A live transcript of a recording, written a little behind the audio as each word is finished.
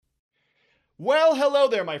Well, hello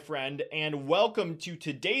there, my friend, and welcome to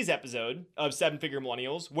today's episode of Seven Figure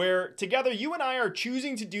Millennials, where together you and I are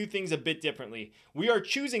choosing to do things a bit differently. We are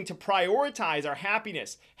choosing to prioritize our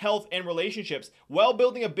happiness, health, and relationships while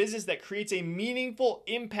building a business that creates a meaningful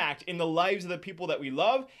impact in the lives of the people that we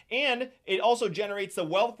love, and it also generates the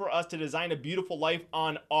wealth for us to design a beautiful life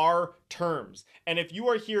on our terms. And if you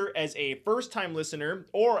are here as a first-time listener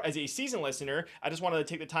or as a seasoned listener, I just wanted to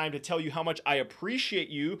take the time to tell you how much I appreciate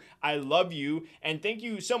you, I love you, and thank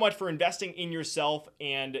you so much for investing in yourself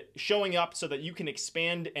and showing up so that you can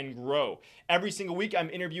expand and grow. Every single week, I'm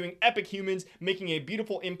interviewing epic humans making a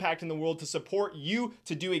beautiful impact in the world to support you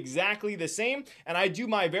to do exactly the same. And I do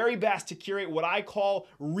my very best to curate what I call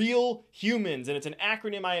real humans. And it's an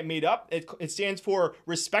acronym I made up. It stands for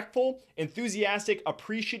respectful, enthusiastic,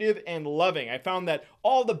 appreciative, and loving. I found that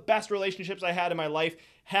all the best relationships I had in my life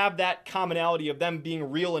have that commonality of them being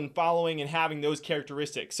real and following and having those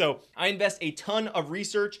characteristics. So I invest a ton of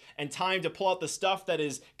research and time to pull out the stuff that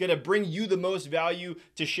is going to bring you the most value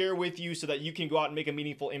to share with you so that you can go out and make a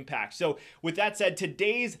meaningful impact. So with that said,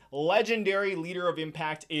 today's legendary leader of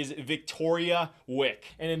impact is Victoria Wick.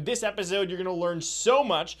 And in this episode, you're going to learn so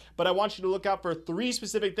much, but I want you to look out for three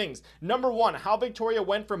specific things. Number one, how Victoria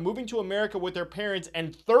went from moving to America with her parents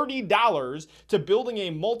and $30 to building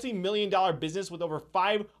a multi-million-dollar business with over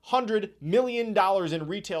 $500 million in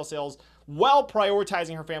retail sales while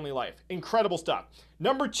prioritizing her family life. Incredible stuff.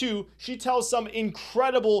 Number two, she tells some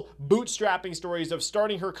incredible bootstrapping stories of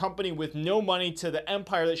starting her company with no money to the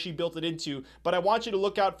empire that she built it into. But I want you to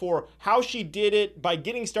look out for how she did it by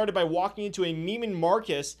getting started by walking into a Neiman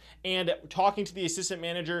Marcus and talking to the assistant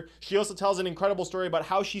manager. She also tells an incredible story about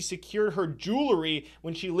how she secured her jewelry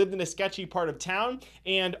when she lived in a sketchy part of town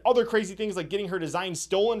and other crazy things like getting her design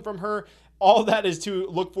stolen from her. All that is to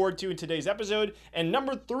look forward to in today's episode. And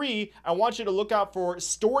number three, I want you to look out for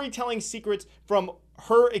storytelling secrets from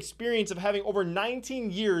her experience of having over 19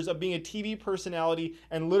 years of being a TV personality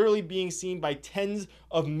and literally being seen by tens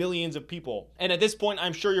of millions of people. And at this point,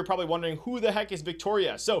 I'm sure you're probably wondering, who the heck is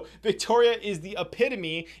Victoria? So Victoria is the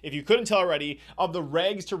epitome, if you couldn't tell already, of the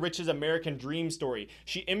rags to riches American dream story.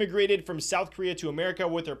 She immigrated from South Korea to America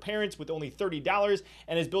with her parents with only $30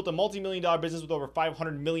 and has built a multi-million-dollar business with over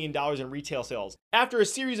 $500 million in retail sales. After a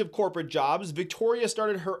series of corporate jobs, Victoria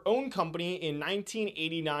started her own company in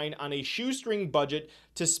 1989 on a shoestring budget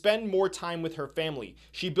to spend more time with her family.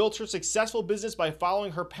 She built her successful business by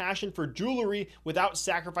following her passion for jewelry without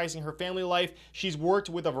sacrificing her family life. She's worked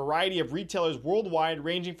with a variety of retailers worldwide,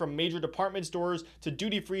 ranging from major department stores to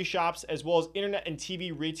duty-free shops, as well as internet and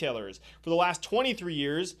TV retailers. For the last 23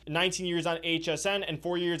 years, 19 years on HSN and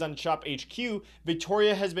 4 years on Shop HQ,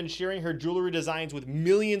 Victoria has been sharing her jewelry designs with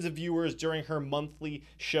millions of viewers during her monthly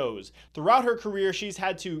shows. Throughout her career, she's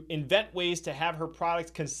had to invent ways to have her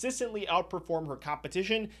products consistently outperform her competition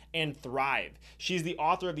and thrive. She's the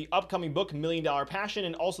author of the upcoming book, $1 Million Passion,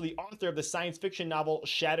 and also the author of the science fiction novel,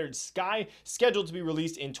 Shattered Sky, scheduled to be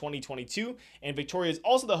released in 2022. And Victoria is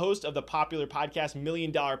also the host of the popular podcast, $1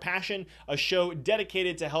 Million Passion, a show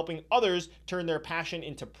dedicated to helping others turn their passion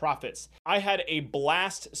into profits. I had a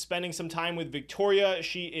blast spending some time with Victoria.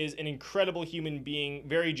 She is an incredible human being,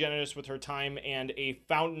 very generous with her time, and a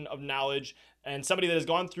fountain of knowledge, and somebody that has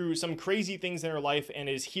gone through some crazy things in her life and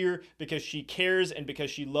is here because she cares and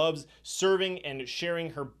because she loves serving and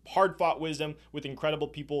sharing her hard-fought wisdom with incredible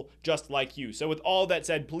people just like you. So with all that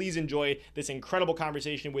said, please enjoy this incredible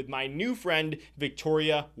conversation with my new friend,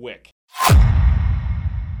 Victoria Wick.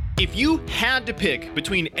 If you had to pick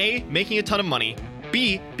between A, making a ton of money,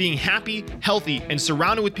 B, being happy, healthy, and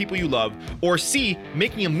surrounded with people you love, or C,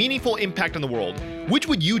 making a meaningful impact on the world, which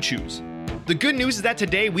would you choose? The good news is that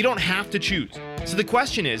today we don't have to choose. So the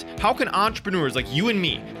question is, how can entrepreneurs like you and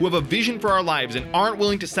me, who have a vision for our lives and aren't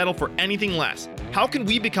willing to settle for anything less, how can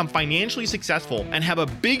we become financially successful and have a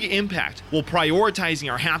big impact while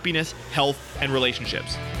prioritizing our happiness, health, and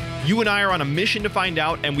relationships? You and I are on a mission to find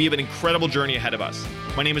out, and we have an incredible journey ahead of us.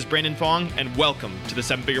 My name is Brandon Fong, and welcome to the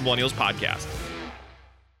Seven Figure Millennials podcast.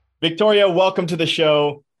 Victoria, welcome to the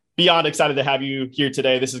show. Beyond excited to have you here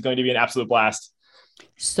today. This is going to be an absolute blast.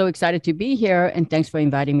 So excited to be here, and thanks for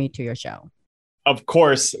inviting me to your show. Of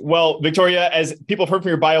course. Well, Victoria, as people have heard from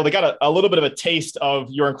your bio, they got a little bit of a taste of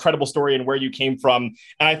your incredible story and where you came from.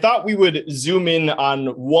 And I thought we would zoom in on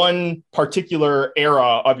one particular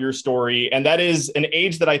era of your story. And that is an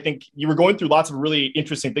age that I think you were going through lots of really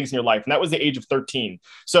interesting things in your life. And that was the age of 13.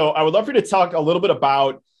 So I would love for you to talk a little bit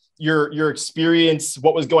about your experience,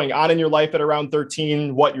 what was going on in your life at around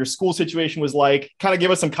 13, what your school situation was like. Kind of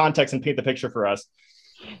give us some context and paint the picture for us.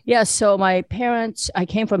 Yeah, so my parents, I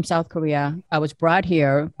came from South Korea. I was brought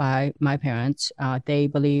here by my parents. They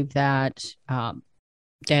believed that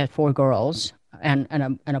they had four girls and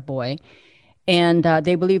a boy. And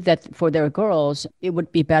they believed that for their girls, it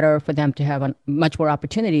would be better for them to have much more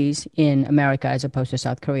opportunities in America as opposed to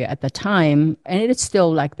South Korea at the time. And it is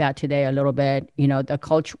still like that today a little bit. You know,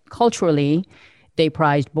 culturally, they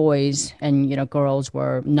prized boys and, you know, girls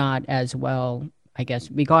were not as well, I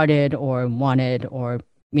guess, regarded or wanted or,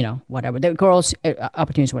 you know, whatever. The girls'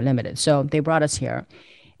 opportunities were limited. So they brought us here.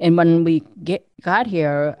 And when we got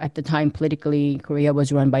here at the time, politically, Korea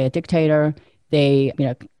was run by a dictator. They, you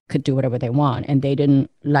know, could do whatever they want. And they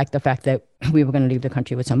didn't like the fact that we were going to leave the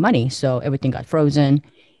country with some money. So everything got frozen.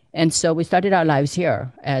 And so we started our lives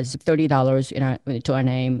here as $30 to our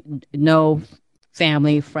name, no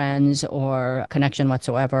family, friends, or connection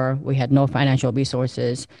whatsoever. We had no financial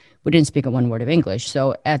resources. We didn't speak one word of English.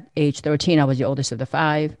 So at age 13, I was the oldest of the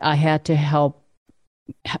five. I had to help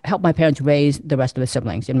my parents raise the rest of the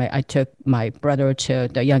siblings. And I took my brother, to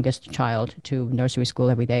the youngest child, to nursery school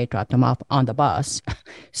every day, dropped him off on the bus.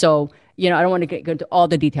 So, you know, I don't want to get into all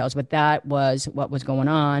the details, but that was what was going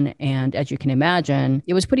on. And as you can imagine,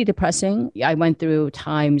 it was pretty depressing. I went through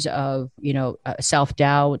times of, you know,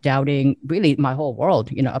 self-doubt, doubting really my whole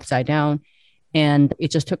world, you know, upside down. And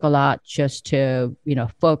it just took a lot just to, you know,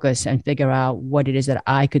 focus and figure out what it is that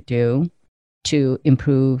I could do to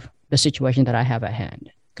improve the situation that I have at hand.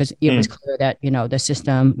 Because it was clear that, you know, the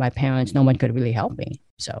system, my parents, no one could really help me.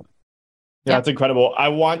 So, yeah, that's incredible. I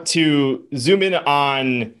want to zoom in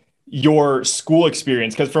on your school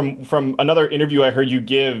experience, because from another interview I heard you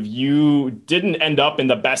give, you didn't end up in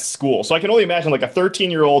the best school. So I can only imagine like a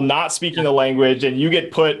 13-year-old not speaking the language and you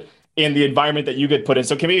get put in the environment that you get put in.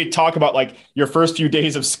 So can we talk about like your first few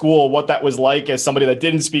days of school, what that was like as somebody that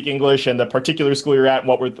didn't speak English, and the particular school you're at, and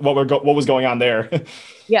what was going on there?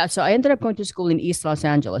 Yeah, so I ended up going to school in East Los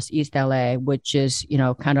Angeles, East LA, which is, you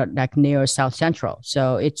know, kind of like near South Central.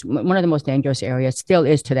 So it's one of the most dangerous areas, still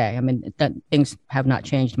is today. I mean, things have not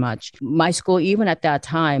changed much. My school, even at that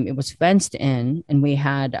time, it was fenced in and we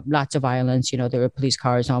had lots of violence. You know, there were police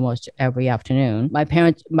cars almost every afternoon.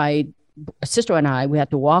 My sister and I, we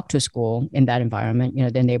had to walk to school in that environment. You know,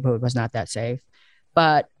 the neighborhood was not that safe.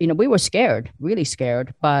 But, you know, we were scared, really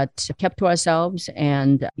scared, but kept to ourselves.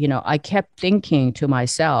 And, you know, I kept thinking to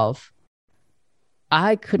myself,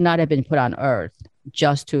 I could not have been put on earth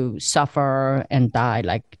just to suffer and die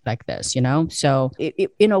like this, you know? So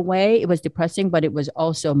in a way, it was depressing, but it was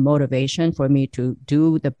also motivation for me to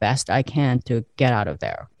do the best I can to get out of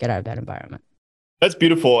that environment. That's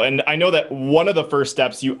beautiful. And I know that one of the first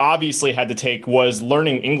steps you obviously had to take was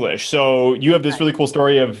learning English. So you have this really cool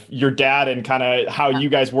story of your dad and kind of how you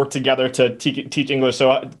guys worked together to teach English.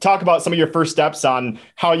 So talk about some of your first steps on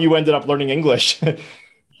how you ended up learning English.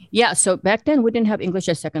 Yeah, so back then we didn't have English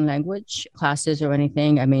as second language classes or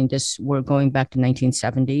anything. I mean, we're going back to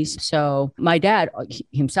 1970s. So my dad he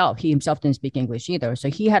himself didn't speak English either. So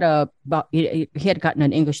he had gotten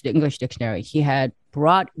the English dictionary. He had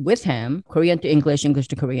brought with him Korean to English, English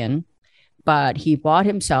to Korean, but he bought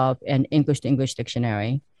himself an English to English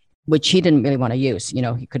dictionary, which he didn't really want to use. You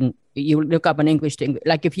know, you look up an English to English,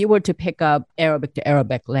 like if you were to pick up Arabic to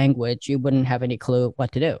Arabic language, you wouldn't have any clue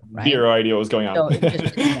what to do, right? Zero idea what was going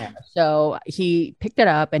on. So he picked it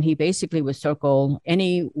up and he basically would circle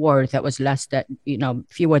any word that was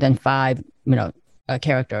fewer than five,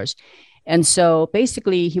 characters. And so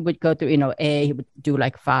basically he would go through, he would do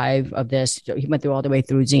like five of this. So he went through all the way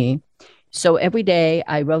through Z. So every day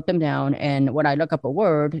I wrote them down. And when I look up a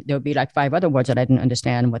word, there would be like five other words that I didn't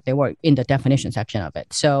understand what they were in the definition section of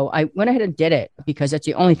it. So I went ahead and did it because that's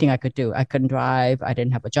the only thing I could do. I couldn't drive. I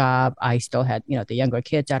didn't have a job. I still had, the younger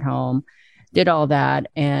kids at home, did all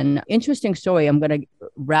that. And interesting story, I'm going to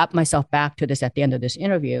wrap myself back to this at the end of this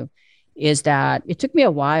interview, is that it took me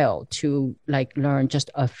a while to learn just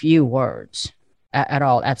a few words at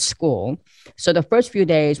all at school. So the first few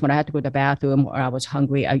days when I had to go to the bathroom or I was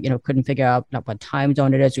hungry, I couldn't figure out what time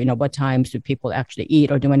zone it is, what times do people actually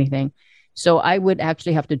eat or do anything. So I would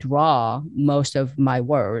actually have to draw most of my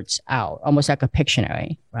words out, almost like a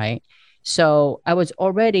Pictionary, right? So I was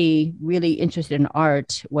already really interested in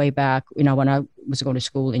art way back, when I was going to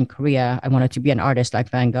school in Korea. I wanted to be an artist like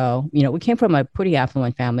Van Gogh. We came from a pretty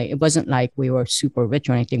affluent family. It wasn't like we were super rich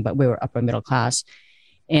or anything, but we were upper middle class.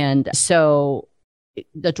 And so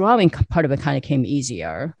the drawing part of it kind of came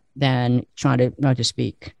easier than trying to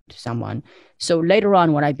speak to someone. So later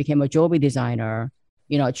on, when I became a jewelry designer,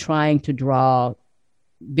 trying to draw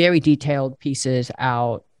very detailed pieces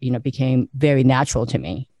out, became very natural to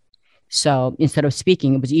me. So instead of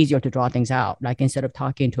speaking, it was easier to draw things out. Like instead of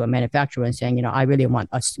talking to a manufacturer and saying, I really want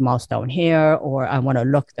a small stone here, or I want a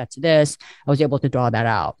look that's this, I was able to draw that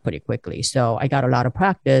out pretty quickly. So I got a lot of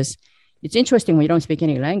practice. It's interesting when you don't speak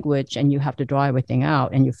any language and you have to draw everything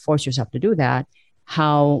out and you force yourself to do that,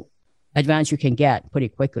 how advanced you can get pretty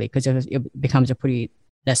quickly, because it becomes a pretty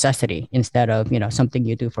necessity instead of, something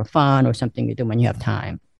you do for fun or something you do when you have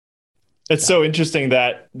time. It's so interesting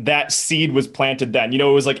that that seed was planted then. It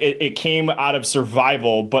was like it came out of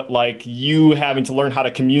survival, but like you having to learn how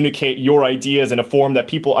to communicate your ideas in a form that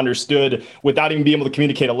people understood without even being able to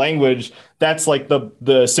communicate a language. That's like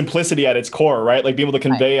the simplicity at its core, right? Like being able to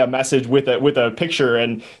convey a message with a picture.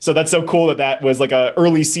 And so that's so cool that was like a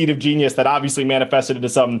early seed of genius that obviously manifested into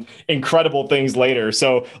some incredible things later.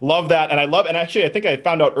 So love that. And actually, I think I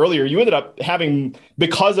found out earlier, you ended up having,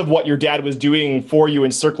 because of what your dad was doing for you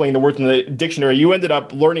and circling the words in the dictionary, you ended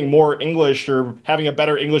up learning more English or having a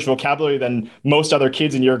better English vocabulary than most other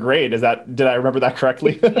kids in your grade. Did I remember that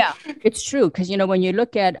correctly? Yeah, it's true. Because, when you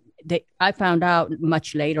look at I found out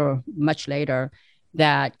much later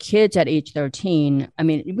that kids at age 13, I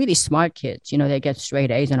mean, really smart kids, they get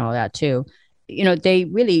straight A's and all that too.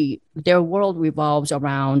 Their world revolves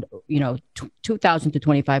around, 2,000 to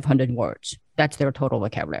 2,500 words. That's their total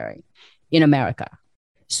vocabulary in America.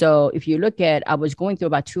 So if you look at, I was going through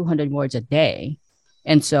about 200 words a day.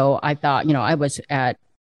 And so I thought,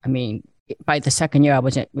 by the second year, I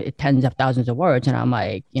was at tens of thousands of words. And I'm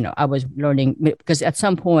like, I was learning, because at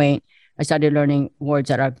some point I started learning words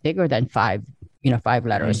that are bigger than five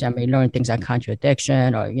letters. Mm-hmm. I mean, learn things like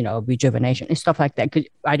contradiction or, rejuvenation and stuff like that. Because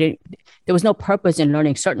there was no purpose in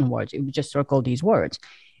learning certain words. It would just circle these words.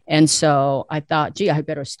 And so I thought, gee, I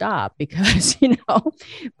better stop because,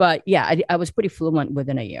 but yeah, I was pretty fluent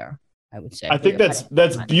within a year, I would say. I think that's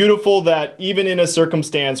beautiful that even in a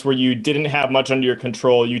circumstance where you didn't have much under your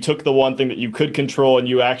control, you took the one thing that you could control and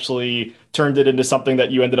you actually turned it into something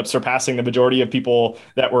that you ended up surpassing the majority of people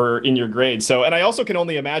that were in your grade. So, and I also can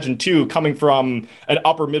only imagine too, coming from an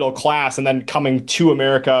upper middle class and then coming to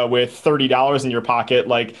America with $30 in your pocket,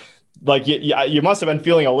 like you must have been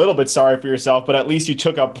feeling a little bit sorry for yourself, but at least you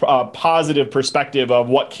took a positive perspective of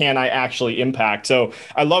what can I actually impact. So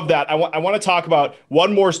I love that. I want to talk about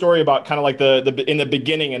one more story about kind of like the in the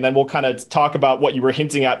beginning, and then we'll kind of talk about what you were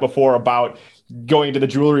hinting at before about going into the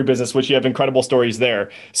jewelry business, which you have incredible stories there.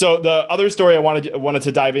 So the other story I wanted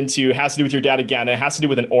to dive into has to do with your dad again. It has to do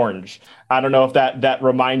with an orange. I don't know if that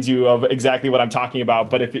reminds you of exactly what I'm talking about,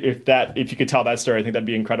 but if you could tell that story, I think that'd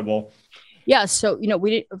be incredible. Yeah. So,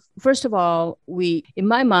 first of all, in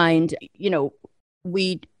my mind,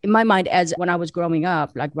 as when I was growing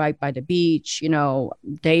up, like right by the beach,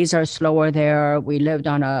 days are slower there. We lived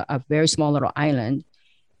on a very small little island.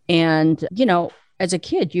 And, as a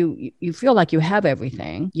kid, you feel like you have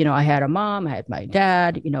everything. I had a mom, I had my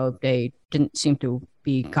dad, they didn't seem to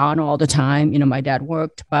be gone all the time. My dad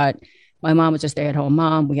worked, but my mom was a stay-at-home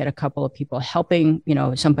mom. We had a couple of people helping,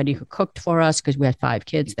 somebody who cooked for us because we had 5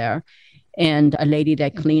 kids there, and a lady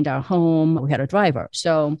that cleaned our home. We had a driver.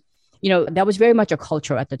 So, that was very much a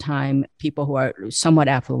culture at the time. People who are somewhat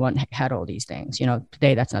affluent had all these things.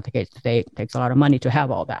 Today, that's not the case. Today, it takes a lot of money to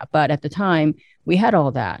have all that. But at the time, we had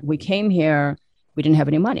all that. We came here, we didn't have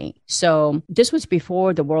any money. So this was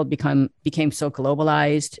before the world became so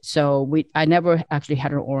globalized. So I never actually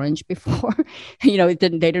had an orange before. They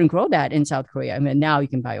didn't grow that in South Korea. I mean, now you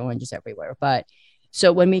can buy oranges everywhere. But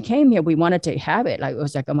so when we came here, we wanted to have it. Like, it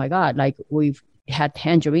was like, oh my God, like we've had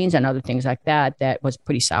tangerines and other things like that was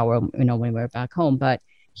pretty sour, when we were back home. But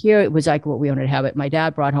here it was like what we wanted to have it. My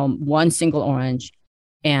dad brought home one single orange,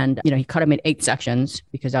 and, he cut them in 8 sections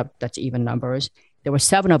because that's even numbers. There were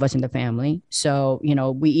 7 of us in the family. So,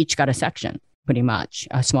 we each got a section, pretty much,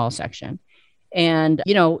 a small section. And,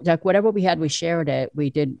 like whatever we had, we shared it. We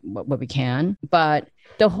did what we can. But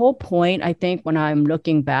the whole point, I think, when I'm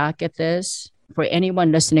looking back at this, for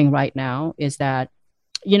anyone listening right now, is that,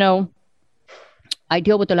 I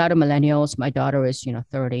deal with a lot of millennials. My daughter is,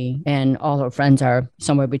 30, and all her friends are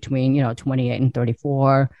somewhere between, 28 and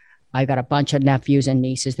 34. I got a bunch of nephews and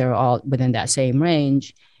nieces. They're all within that same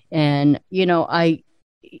range. And, it'd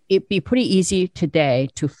be pretty easy today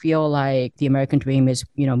to feel like the American dream is,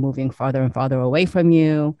 moving farther and farther away from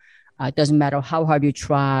you. It doesn't matter how hard you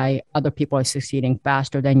try. Other people are succeeding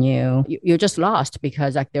faster than you. You're just lost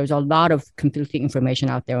because there's a lot of conflicting information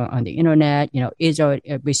out there on the internet. Is there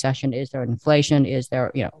a recession? Is there inflation? Is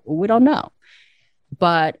there, we don't know.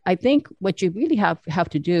 But I think what you really have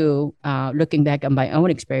to do, looking back on my own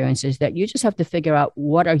experience, is that you just have to figure out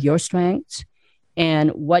what are your strengths and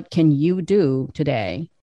what can you do today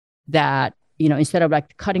that instead of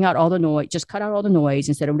like cutting out all the noise, just cut out all the noise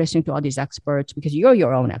instead of listening to all these experts, because you're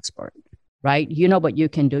your own expert, right? You know what you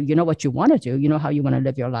can do. You know what you want to do. You know how you want to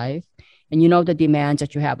live your life. And you know the demands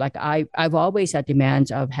that you have. Like I've always had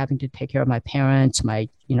demands of having to take care of my parents, my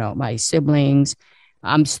siblings.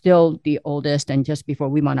 I'm still the oldest. And just before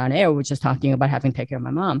we went on air, we were just talking about having to take care of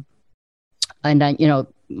my mom. And then,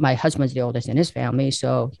 my husband's the oldest in his family.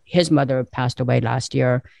 So his mother passed away last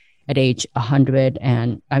year at age 100.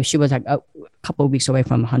 And she was like a couple of weeks away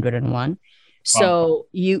from 101. So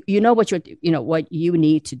wow. you know what you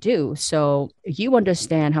need to do. So you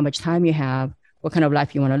understand how much time you have, what kind of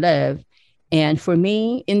life you want to live. And for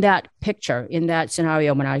me, in that picture, in that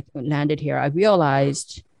scenario, when I landed here, I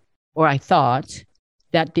realized, or I thought,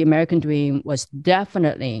 that the American dream was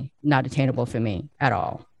definitely not attainable for me at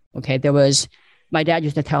all. Okay, my dad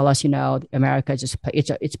used to tell us, America is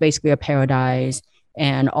it's basically a paradise,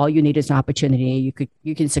 and all you need is an opportunity.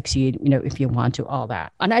 You can succeed, if you want to, all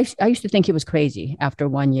that. And I used to think he was crazy after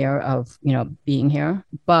 1 year of being here,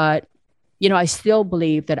 but I still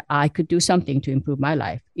believe that I could do something to improve my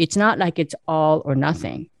life. It's not like it's all or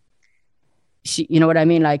nothing. You know what I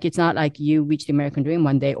mean? Like, it's not like you reach the American dream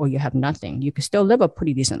one day or you have nothing. You could still live a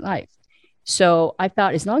pretty decent life. So I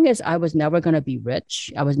thought, as long as I was never going to be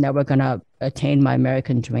rich, I was never going to attain my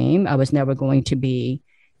American dream, I was never going to be,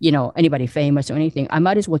 anybody famous or anything, I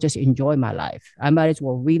might as well just enjoy my life. I might as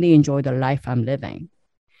well really enjoy the life I'm living.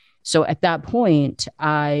 So at that point,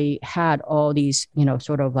 I had all these,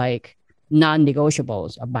 sort of like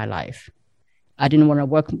non-negotiables of my life. I didn't want to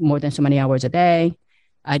work more than so many hours a day.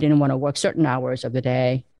 I didn't want to work certain hours of the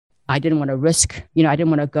day. I didn't want to risk, I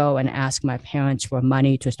didn't want to go and ask my parents for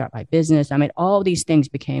money to start my business. I mean, all these things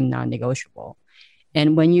became non-negotiable.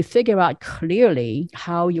 And when you figure out clearly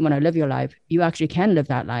how you want to live your life, you actually can live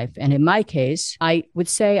that life. And in my case, I would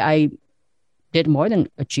say I did more than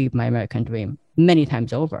achieve my American dream many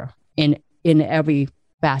times over in every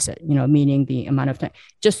facet, meaning the amount of time.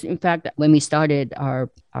 Just in fact, when we started our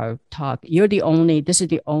talk, this is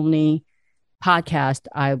the only podcast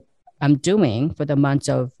I'm doing for the months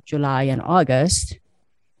of July and August,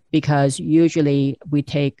 because usually we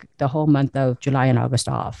take the whole month of July and August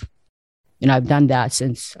off. I've done that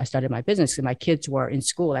since I started my business, because my kids were in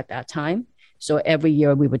school at that time. So every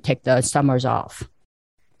year we would take the summers off.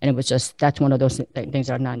 And it was that's one of those things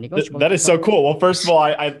that are non-negotiable. That is so cool. Well, first of all,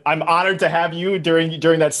 I'm honored to have you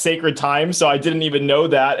during that sacred time. So I didn't even know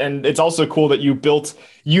that. And it's also cool that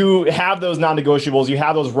you have those non-negotiables, you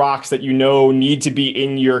have those rocks that need to be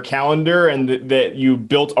in your calendar, and that you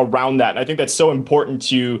built around that. And I think that's so important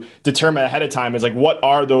to determine ahead of time, is like, what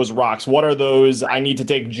are those rocks? What are those, I need to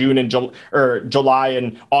take June and July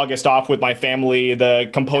and August off with my family, the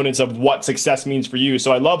components of what success means for you.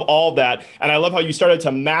 So I love all that. And I love how you started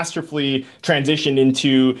to masterfully transition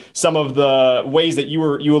into some of the ways that you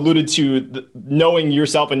alluded to, knowing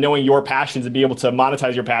yourself and knowing your passions and be able to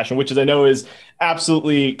monetize your passion, which is, I know, is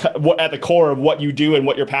absolutely at the core of what you do and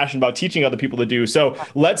what you're passionate about teaching other people to do. So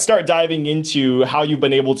let's start diving into how you've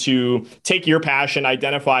been able to take your passion,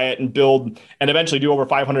 identify it, and build, and eventually do over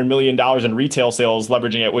 $500 million in retail sales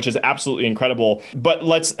leveraging it, which is absolutely incredible. But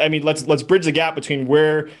let's bridge the gap between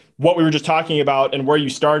what we were just talking about and where you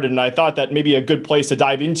started. And I thought that maybe a good place to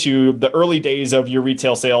dive into the early days of your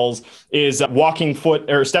retail sales is stepping foot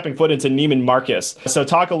into Neiman Marcus. So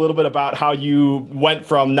talk a little bit about how you went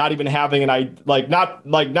from not even having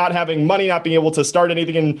not having money, not being able to start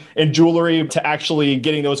anything in jewelry, to actually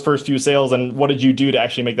getting those first few sales. And what did you do to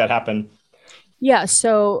actually make that happen? Yeah.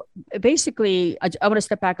 So basically, I want to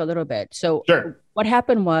step back a little bit. So sure. What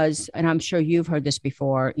happened was, and I'm sure you've heard this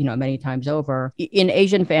before, many times over, in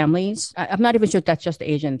Asian families, I'm not even sure if that's just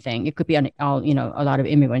the Asian thing. It could be a lot of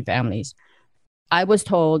immigrant families. I was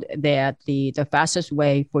told that the fastest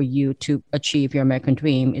way for you to achieve your American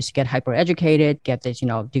dream is to get hyper educated, get this,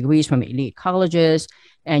 degrees from elite colleges,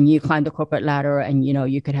 and you climb the corporate ladder, and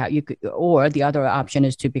or the other option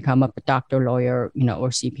is to become a doctor, lawyer, or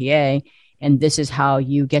CPA. And this is how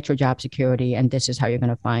you get your job security, and this is how you're going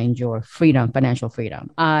to find your freedom, financial freedom.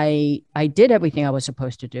 I did everything I was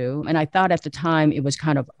supposed to do. And I thought at the time it was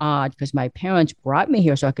kind of odd, because my parents brought me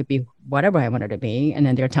here so I could be whatever I wanted to be. And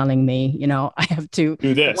then they're telling me, I have to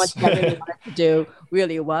do this. What I really wanted to do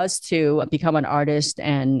really was to become an artist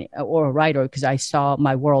or a writer, because I saw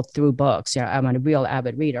my world through books. I'm a real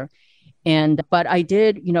avid reader. But I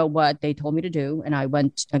did, what they told me to do. And I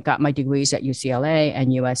went and got my degrees at UCLA and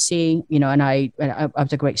USC, and I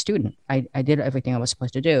was a great student. I did everything I was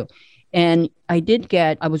supposed to do. And I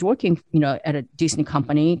was working, at a decent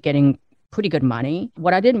company, getting pretty good money.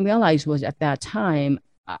 What I didn't realize was, at that time,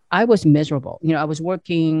 I was miserable. I was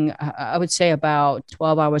working, I would say, about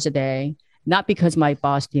 12 hours a day. not because my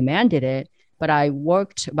boss demanded it, but I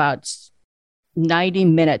worked about 90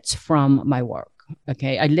 minutes from my work.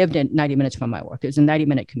 Okay. I lived in 90 minutes from my work. It was a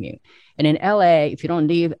 90-minute commute. And in LA, if you don't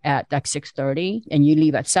leave at like 6:30 and you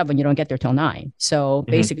leave at 7, you don't get there till 9. So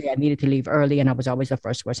basically I needed to leave early and I was always the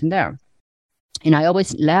first person there. And I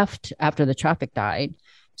always left after the traffic died.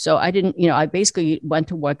 So I didn't, I basically went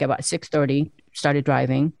to work about 6:30, started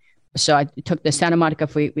driving. So I took the Santa Monica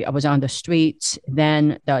freeway. I was on the streets,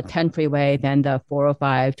 then the 10 freeway, then the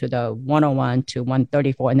 405 to the 101 to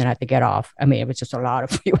 134, and then I had to get off. I mean, it was just a lot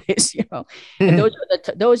of freeways, And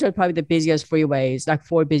those are probably the busiest freeways, like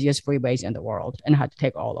 4 busiest freeways in the world, and I had to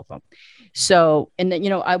take all of them. So, and then,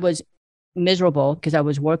 I was miserable because I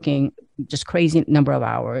was working just crazy number of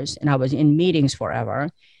hours, and I was in meetings forever.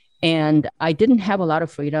 And I didn't have a lot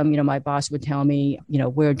of freedom. My boss would tell me,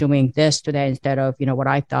 we're doing this today instead of, what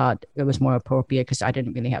I thought it was more appropriate because I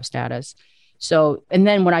didn't really have status. So, and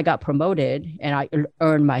then when I got promoted and I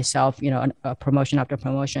earned myself, a promotion after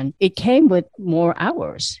promotion, it came with more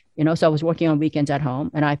hours, so I was working on weekends at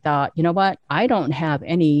home and I thought, you know what, I don't have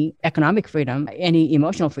any economic freedom, any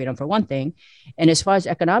emotional freedom for one thing. And as far as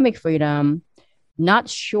economic freedom, not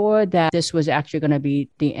sure that this was actually going to be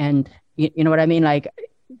the end. You know what I mean? Like,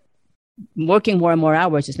 working more and more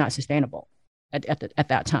hours is not sustainable at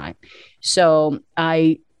that time. So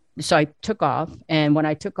I took off. And when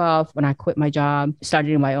I quit my job,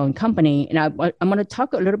 started my own company. And I'm going to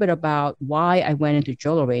talk a little bit about why I went into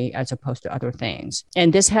jewelry as opposed to other things.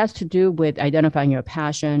 And this has to do with identifying your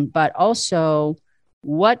passion, but also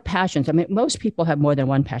what passions. I mean, most people have more than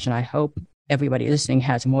one passion. I hope everybody listening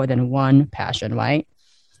has more than one passion, right?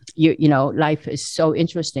 Life is so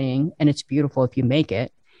interesting and it's beautiful if you make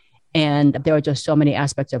it. And there are just so many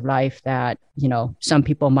aspects of life that, some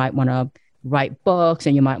people might want to write books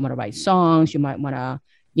and you might want to write songs. You might want to,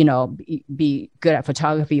 be good at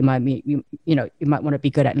photography. You might want to be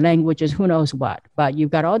good at languages, who knows what, but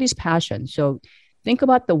you've got all these passions. So think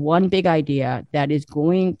about the one big idea that you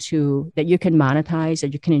can monetize,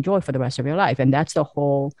 that you can enjoy for the rest of your life. And that's the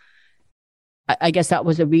whole, I guess that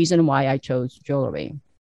was the reason why I chose jewelry.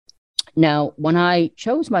 Now, when I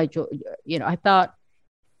chose my, I thought,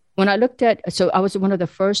 when I looked at, so I was one of the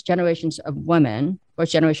first generation of women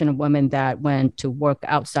that went to work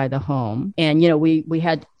outside the home. And, we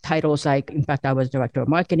had titles like, in fact, I was director of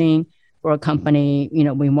marketing for a company.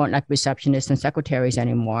 We weren't like receptionists and secretaries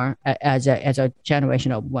anymore as a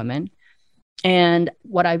generation of women. And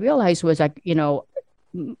what I realized was like,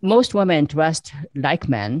 most women dressed like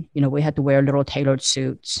men. We had to wear little tailored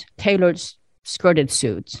skirted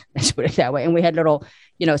suits, let's put it that way. And we had little,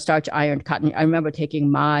 starch ironed cotton. I remember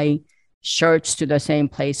taking my shirts to the same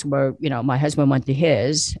place where, my husband went to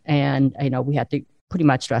his, and, we had to pretty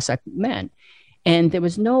much dress like men. And there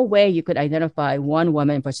was no way you could identify one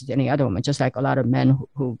woman versus any other woman, just like a lot of men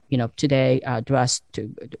who today dress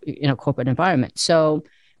to, corporate environment. So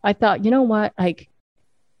I thought, you know what, like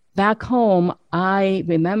back home, I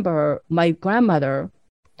remember my grandmother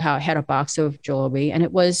had a box of jewelry, and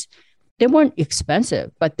they weren't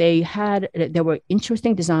expensive, but there were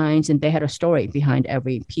interesting designs and they had a story behind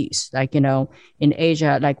every piece. Like, in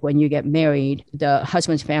Asia, like when you get married, the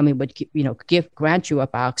husband's family would, grant you a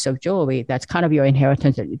box of jewelry. That's kind of your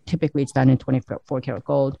inheritance. Typically it's done in 24 karat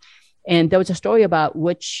gold. And there was a story about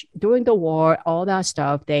which during the war, all that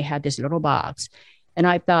stuff, they had this little box. And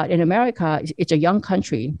I thought in America, it's a young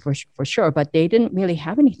country for sure, but they didn't really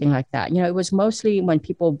have anything like that. It was mostly when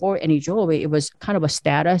people wore any jewelry, it was kind of a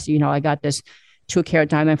status. I got this 2-carat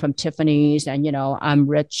diamond from Tiffany's and, I'm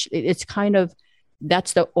rich. It's kind of,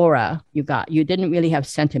 that's the aura you got. You didn't really have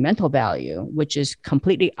sentimental value, which is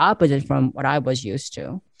completely opposite from what I was used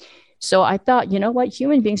to. So I thought, you know what,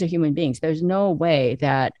 human beings are human beings. There's no way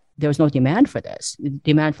that there was no demand for this,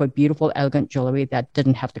 demand for beautiful, elegant jewelry that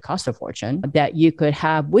didn't have to cost a fortune, that you could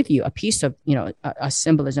have with you a piece of, a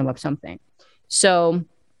symbolism of something. So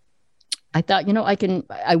I thought,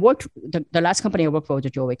 I worked, the last company I worked for was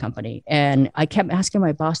a jewelry company. And I kept asking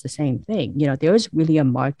my boss the same thing. There's really a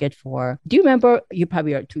market for, do you remember, you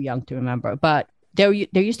probably are too young to remember, but there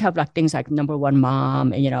used to have like things like number one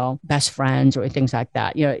mom and, best friends or things like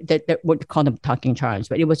that, that would call them talking charms,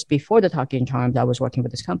 but it was before the talking charms. I was working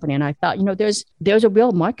with this company and I thought, there's a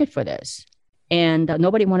real market for this and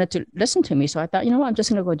nobody wanted to listen to me. So I thought, I'm just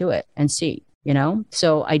going to go do it and see,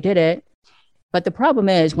 so I did it. But the problem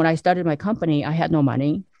is when I started my company, I had no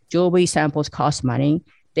money. Jewelry samples cost money.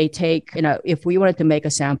 They take, if we wanted to make a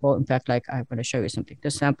sample, in fact, like I'm going to show you something,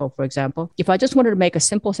 this sample, for example, if I just wanted to make a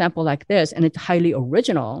simple sample like this and it's highly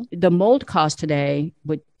original, the mold cost today,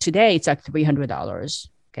 it's like $300.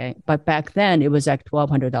 Okay. But back then it was like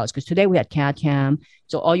 $1,200 because today we had CAD CAM.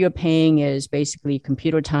 So all you're paying is basically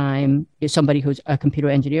computer time, is somebody who's a computer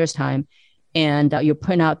engineer's time. And you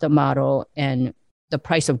print out the model and the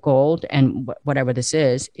price of gold and whatever this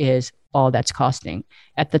is all that's costing.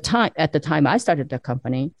 At the time I started the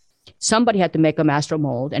company, somebody had to make a master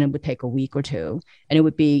mold and it would take a week or two. And it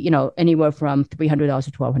would be, anywhere from $300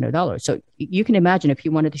 to $1,200. So you can imagine if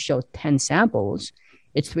you wanted to show 10 samples,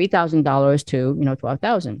 it's $3,000 to,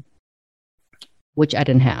 $12,000, which I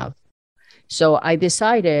didn't have. So I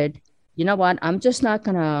decided, you know what, I'm just not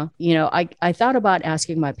gonna, I thought about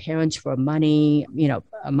asking my parents for money,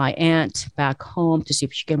 my aunt back home to see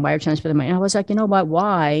if she can wire transfer the money. And I was like, you know what,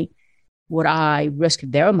 why would I risk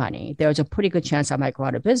their money? There's a pretty good chance I might go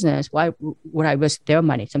out of business. Why would I risk their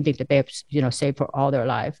money? Something that they've, saved for all their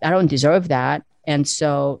life. I don't deserve that. And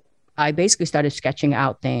so I basically started sketching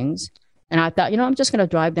out things. And I thought, I'm just going to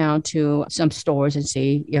drive down to some stores and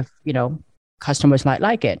see if, customers might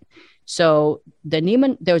like it. So there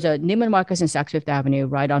was a Neiman Marcus and Saks Fifth Avenue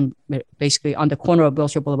basically on the corner of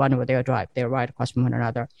Wilshire Boulevard and Rodeo Drive. They're right across from one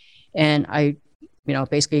another. And I,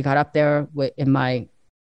 basically got up there in my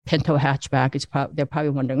Pinto hatchback. They're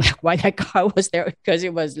probably wondering why that car was there, because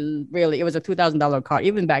it was a $2,000 car.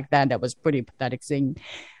 Even back then, that was pretty pathetic thing.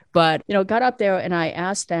 But, got up there and I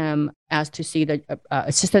asked to see the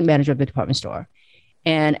assistant manager of the department store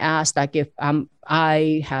and asked like if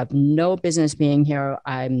I have no business being here.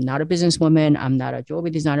 I'm not a businesswoman. I'm not a jewelry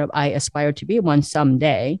designer. I aspire to be one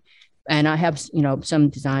someday. And I have, some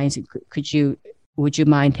designs. Would you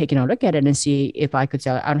mind taking a look at it and see if I could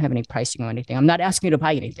sell it? I don't have any pricing or anything. I'm not asking you to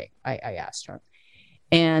buy anything. I asked her.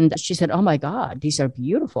 And she said, oh my God, these are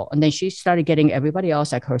beautiful. And then she started getting everybody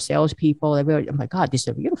else, like her salespeople, everybody, oh my God, these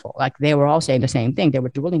are beautiful. Like they were all saying the same thing. They were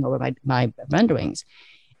drooling over my renderings.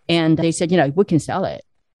 And they said, we can sell it.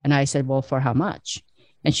 And I said, well, for how much?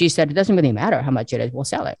 And she said, it doesn't really matter how much it is, we'll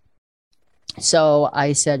sell it. So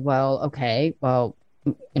I said, well, okay, well,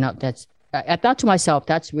 I thought to myself,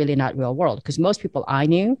 that's really not real world, because most people I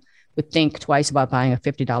knew would think twice about buying a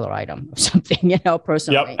 $50 item or something,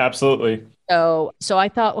 personally. Yep, absolutely. So I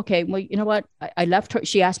thought, okay, well, you know what? I left her.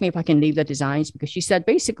 She asked me if I can leave the designs because she said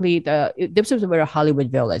basically this was a very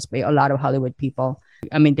Hollywood village. A lot of Hollywood people,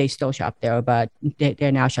 I mean, they still shop there, but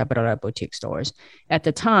they're now shop at a lot of boutique stores. At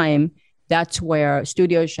the time, that's where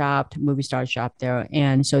studios shopped, movie stars shopped there.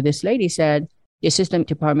 And so this lady said, the assistant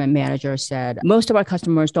department manager said, most of our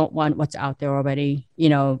customers don't want what's out there already.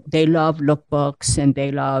 They love lookbooks and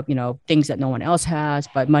they love, things that no one else has,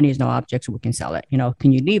 but money is no object, so we can sell it.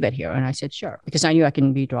 Can you leave it here? And I said, sure, because I knew I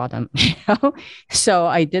can redraw them. So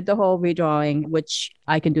I did the whole redrawing, which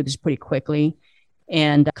I can do this pretty quickly.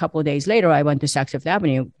 And a couple of days later, I went to Saks Fifth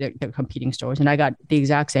Avenue, they're competing stores, and I got the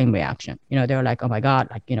exact same reaction. They were like, oh my God,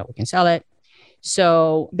 we can sell it.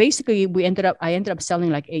 So basically I ended up selling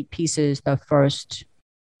like 8 pieces off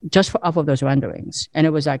of those renderings. And it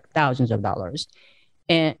was like thousands of dollars.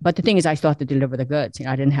 But the thing is, I still had to deliver the goods.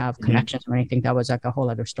 I didn't have connections or anything. That was like a whole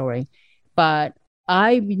other story. But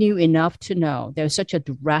I knew enough to know there's such a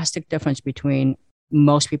drastic difference between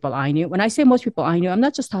most people I knew. When I say most people I knew, I'm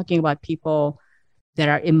not just talking about people that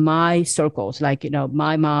are in my circles, like,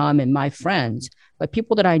 my mom and my friends, but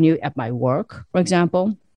people that I knew at my work, for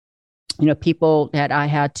example. People that I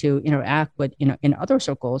had to interact with, in other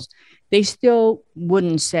circles, they still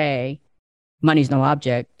wouldn't say money's no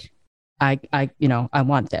object. I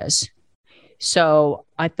want this. So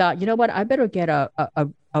I thought, you know what, I better get a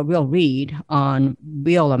real read on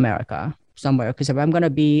real America somewhere. Because if I'm going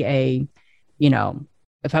to be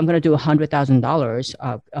if I'm going to do $100,000,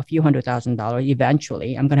 a few $100,000,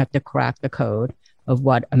 eventually I'm going to have to crack the code of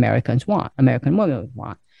what American women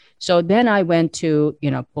want. So then I went to,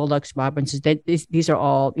 Bullock's, Robinsons. These are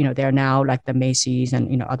all, they're now like the Macy's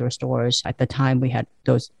and, other stores. At the time we had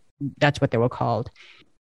those, that's what they were called.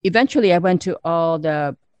 Eventually I went to all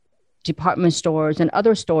the department stores and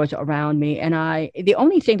other stores around me. And the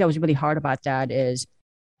only thing that was really hard about that is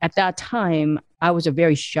at that time, I was a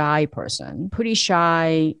very shy person, pretty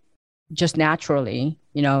shy just naturally,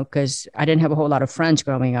 because I didn't have a whole lot of friends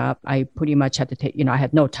growing up. I pretty much had to take, I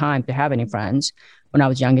had no time to have any friends. When I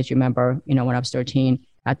was young, as you remember, when I was 13,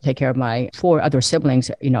 I had to take care of my 4 other siblings,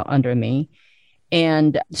 under me.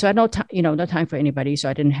 And so I had no time for anybody. So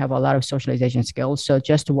I didn't have a lot of socialization skills. So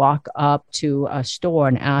just to walk up to a store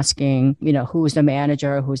and asking, who's the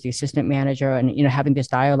manager, who's the assistant manager, and, having this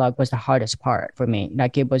dialogue was the hardest part for me.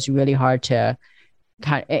 Like it was really hard to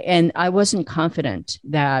and I wasn't confident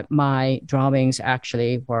that my drawings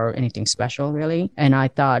actually were anything special, really. And I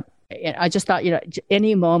just thought,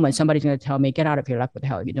 any moment somebody's going to tell me, get out of here, like, what the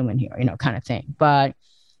hell are you doing here, kind of thing. But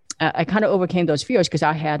I kind of overcame those fears because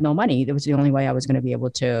I had no money. That was the only way I was going to be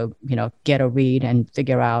able to, get a read and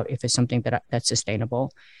figure out if it's something that's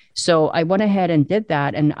sustainable. So I went ahead and did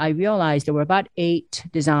that. And I realized there were about 8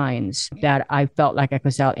 designs that I felt like I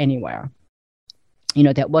could sell anywhere.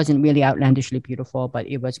 That wasn't really outlandishly beautiful, but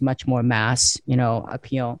it was much more mass,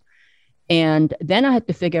 appeal. And then I had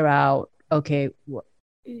to figure out, okay,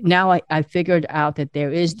 now I figured out that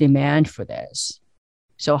there is demand for this.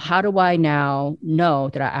 So how do I now know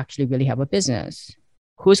that I actually really have a business?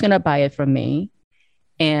 Who's going to buy it from me?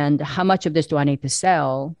 And how much of this do I need to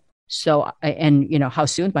sell? So, and how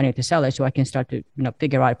soon do I need to sell it so I can start to,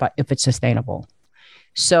 figure out if it's sustainable.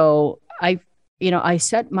 So I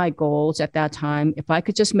set my goals at that time. If I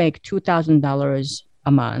could just make $2,000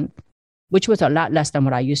 a month, which was a lot less than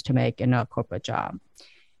what I used to make in a corporate job.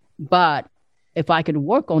 But if I could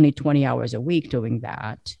work only 20 hours a week doing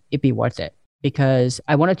that, it'd be worth it because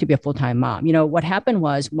I wanted to be a full-time mom. What happened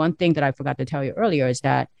was, one thing that I forgot to tell you earlier is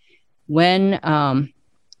that when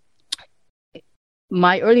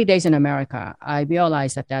my early days in America, I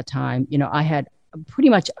realized at that time, I had pretty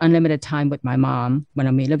much unlimited time with my mom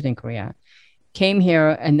when we lived in Korea. Came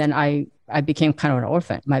here, and then I became kind of an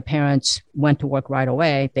orphan. My parents went to work right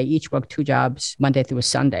away. They each worked 2 jobs, Monday through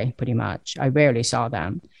Sunday, pretty much. I rarely saw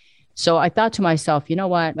them. So I thought to myself, you know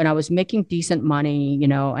what, when I was making decent money,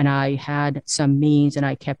 and I had some means and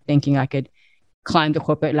I kept thinking I could climb the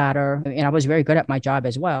corporate ladder, and I was very good at my job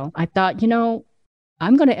as well. I thought,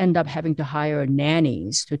 I'm going to end up having to hire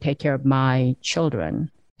nannies to take care of my children.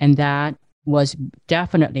 And that was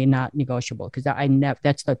definitely not negotiable because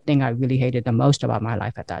that's the thing I really hated the most about my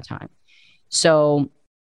life at that time. So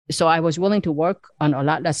I was willing to work on a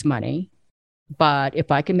lot less money, but if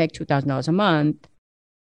I could make $2,000 a month,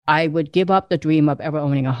 I would give up the dream of ever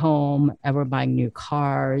owning a home, ever buying new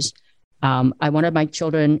cars. I wanted my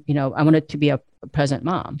children, I wanted to be a present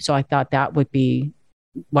mom. So I thought that would be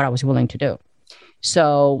what I was willing to do.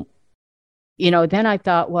 So, then I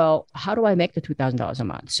thought, well, how do I make the $2,000 a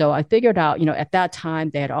month? So I figured out, at that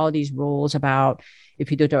time, they had all these rules about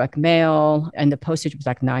if you do direct mail, and the postage was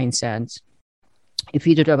like 9 cents. If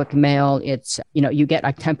you do direct mail, it's, you get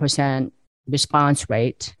like 10% response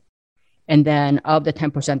rate. And then of the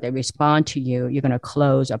 10% they respond to you, you're going to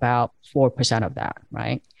close about 4% of that,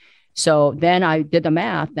 right? So then I did the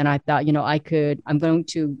math and I thought, I'm going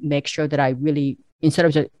to make sure that I really,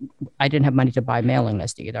 I didn't have money to buy mailing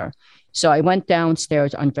list either. So I went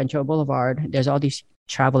downstairs on Ventura Boulevard. There's all these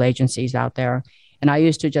travel agencies out there. And I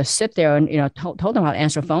used to just sit there and, told them I'll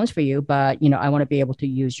answer phones for you, but, I want to be able to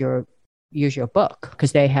use your book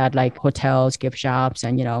because they had like hotels, gift shops,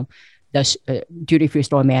 and, the duty-free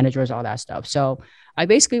store managers, all that stuff. So I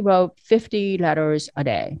basically wrote 50 letters a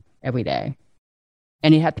day, every day.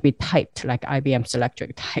 And it had to be typed, like IBM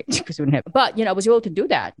Selectric typed, because we didn't have, but, I was able to do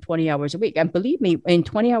that 20 hours a week. And believe me, in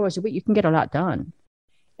 20 hours a week, you can get a lot done.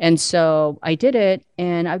 And so I did it.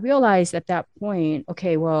 And I realized at that point,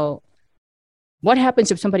 okay, well, what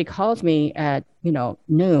happens if somebody calls me at,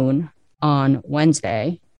 noon on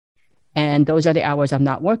Wednesday? And those are the hours I'm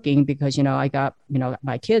not working because, I got,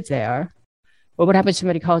 my kids there. Or what happens if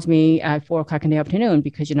somebody calls me at 4:00 in the afternoon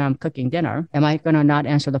because, I'm cooking dinner? Am I going to not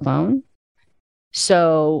answer the phone?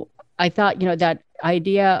 So I thought, that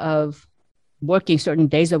idea of working certain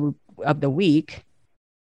days of the week,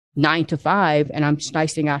 9 to 5, and I'm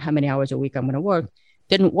slicing out how many hours a week I'm going to work,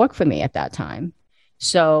 didn't work for me at that time.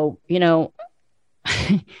 So,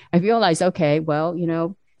 I realized, okay, well,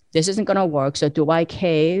 this isn't going to work. So do I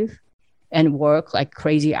cave and work like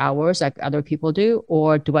crazy hours like other people do?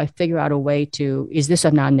 Or do I figure out a way is this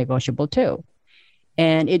a non-negotiable too?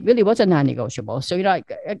 And it really was a non-negotiable. So,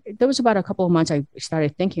 there was about a couple of months I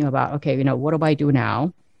started thinking about, okay, what do I do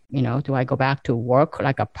now? Do I go back to work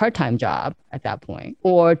like a part-time job at that point?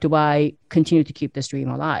 Or do I continue to keep this dream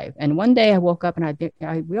alive? And one day I woke up and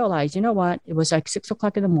I realized, you know what? It was like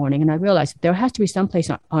 6:00 in the morning. And I realized there has to be some place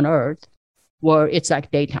on earth where it's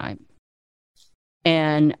like daytime.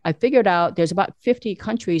 And I figured out there's about 50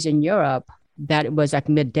 countries in Europe that it was like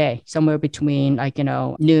midday, somewhere between like,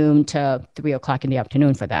 noon to 3:00 in the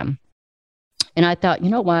afternoon for them. And I thought,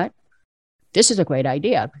 you know what? This is a great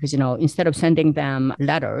idea because, instead of sending them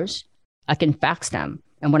letters, I can fax them.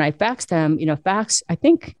 And when I fax them, fax, I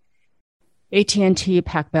think AT&T,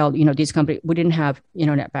 Pac-Bell, these companies, we didn't have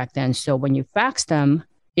internet back then. So when you fax them,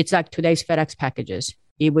 it's like today's FedEx packages.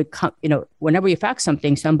 It would come, whenever you fax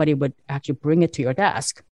something, somebody would actually bring it to your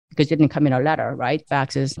desk because it didn't come in a letter, right?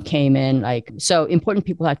 Faxes came in so important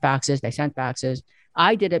people had faxes, they sent faxes.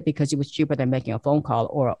 I did it because it was cheaper than making a phone call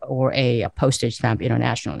or a postage stamp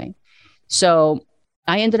internationally. So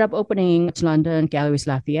I ended up opening London, Galeries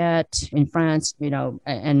Lafayette in France,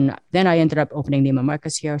 and then I ended up opening Neiman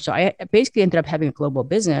Marcus here. So I basically ended up having a global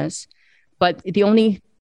business, but the only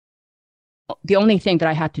thing that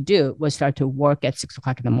I had to do was start to work at 6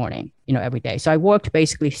 o'clock in the morning, every day. So I worked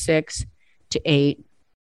basically 6 to 8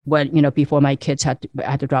 when, before my kids I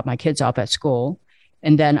had to drop my kids off at school.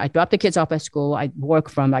 And then I dropped the kids off at school. I worked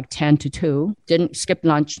from like 10 to 2, didn't skip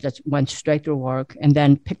lunch, just went straight through work, and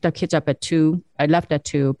then picked the kids up at 2. I left at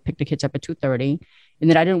 2, picked the kids up at 2:30. And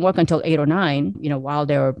then I didn't work until 8 or 9, while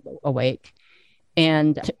they were awake.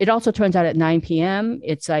 And it also turns out at 9 p.m.,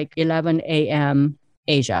 it's like 11 a.m.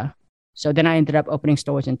 Asia. So then I ended up opening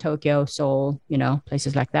stores in Tokyo, Seoul,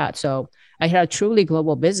 places like that. So I had a truly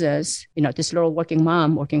global business, this little working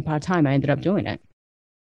mom working part-time, I ended up doing it.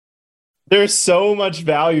 There's so much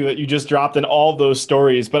value that you just dropped in all of those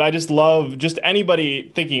stories, but I just love just anybody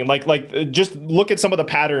thinking just look at some of the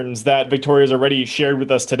patterns that Victoria's already shared with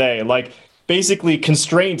us today. Like basically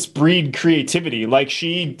constraints breed creativity. Like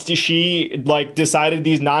she like decided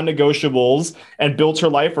these non-negotiables and built her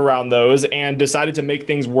life around those and decided to make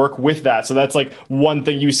things work with that. So that's like one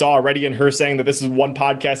thing you saw already in her saying that this is one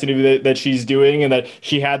podcast interview that she's doing and that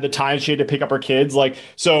she had the time she had to pick up her kids. Like,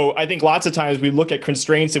 so I think lots of times we look at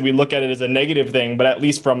constraints and we look at it as a negative thing, but at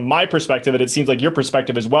least from my perspective, and it seems like your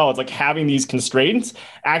perspective as well, it's like having these constraints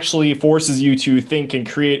actually forces you to think and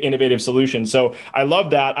create innovative solutions. So I love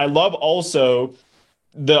that. I love also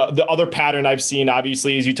the other pattern I've seen,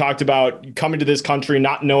 obviously, is you talked about coming to this country,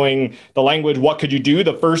 not knowing the language. What could you do?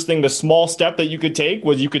 The first thing, the small step that you could take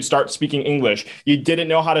was you could start speaking English. You didn't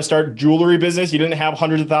know how to start jewelry business. You didn't have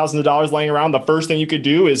hundreds of thousands of dollars laying around. The first thing you could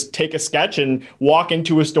do is take a sketch and walk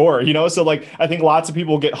into a store, So like, I think lots of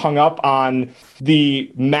people get hung up on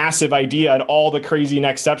the massive idea and all the crazy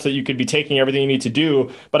next steps that you could be taking, everything you need to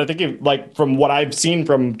do. But I think from what I've seen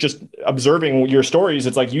from just observing your stories,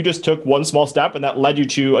 it's like you just took one small step and that led you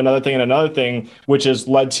to another thing and another thing, which has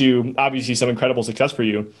led to obviously some incredible success for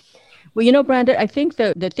you. Well, Brandon, I think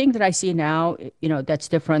the thing that I see now, that's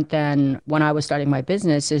different than when I was starting my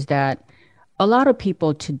business is that a lot of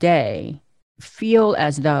people today feel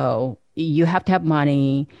as though you have to have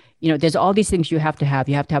money. There's all these things you have to have.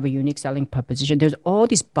 You have to have a unique selling proposition. There's all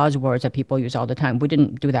these buzzwords that people use all the time. We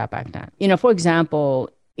didn't do that back then. For example,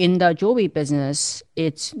 in the jewelry business,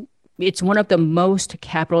 it's one of the most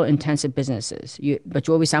capital intensive businesses. But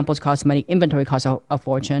jewelry samples cost money, inventory costs a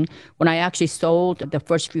fortune. When I actually sold the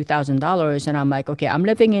first few $1,000s, and I'm like, okay, I'm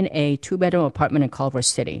living in a 2-bedroom apartment in Culver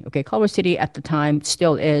City. Okay, Culver City at the time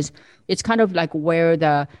still is. It's kind of like where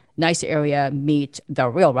the nice area meets the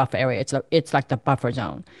real rough area. It's like the buffer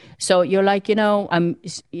zone. So you're like, there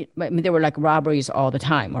were like robberies all the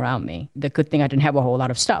time around me. The good thing I didn't have a whole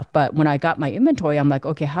lot of stuff. But when I got my inventory, I'm like,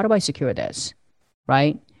 okay, how do I secure this?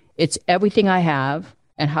 Right? It's everything I have,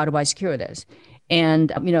 and how do I secure this?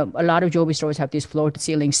 And, a lot of jewelry stores have these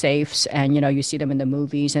floor-to-ceiling safes, and, you see them in the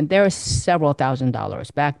movies, and they're several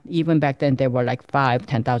 $1,000s. Even back then, they were like $5,000,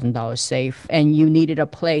 $10,000 safe, and you needed a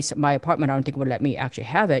place. My apartment, I don't think would let me actually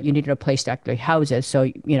have it. You needed a place to actually house it.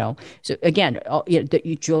 So, so again,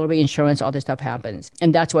 the jewelry, insurance, all this stuff happens,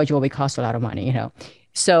 and that's why jewelry costs a lot of money,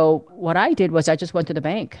 So what I did was I just went to the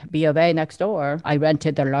bank, B of A next door. I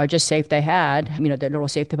rented the largest safe they had, the little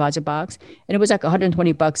safe deposit box, and it was like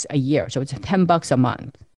 $120 a year. So it's $10 a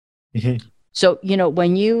month. Mm-hmm. So,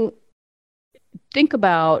 when you think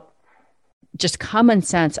about just common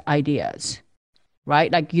sense ideas,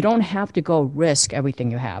 right? Like you don't have to go risk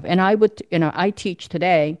everything you have. And I would, I teach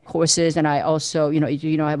today courses, and I also,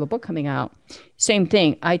 I have a book coming out. Same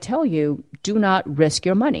thing. I tell you, do not risk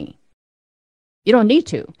your money. You don't need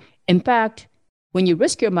to. In fact, when you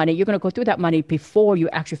risk your money, you're going to go through that money before you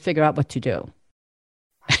actually figure out what to do.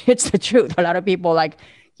 It's the truth. A lot of people like,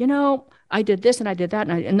 I did this and I did that,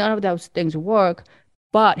 and none of those things work.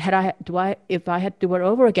 But if I had to do it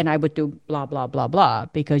over again, I would do blah, blah, blah, blah,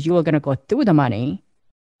 because you are going to go through the money.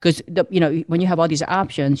 Because, when you have all these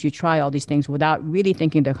options, you try all these things without really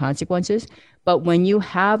thinking the consequences. But when you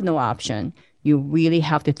have no option, you really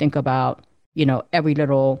have to think about, every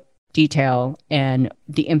little detail and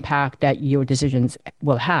the impact that your decisions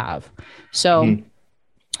will have. So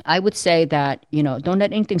I would say that, don't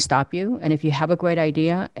let anything stop you. And if you have a great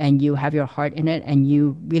idea and you have your heart in it and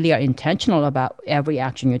you really are intentional about every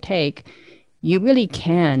action you take, you really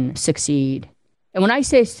can succeed. And when I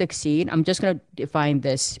say succeed, I'm just going to define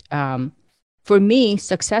this. For me,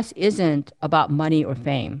 success isn't about money or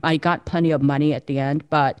fame. I got plenty of money at the end,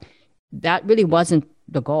 but that really wasn't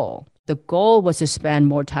the goal. The goal was to spend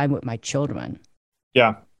more time with my children.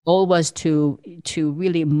 Yeah. The goal was to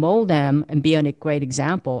really mold them and be a great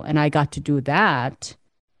example. And I got to do that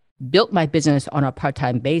built my business on a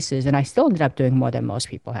part-time basis, and I still ended up doing more than most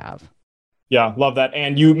people have. Yeah, love that.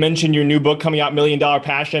 And you mentioned your new book coming out, Million Dollar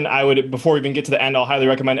Passion. I would, before we even get to the end, I'll highly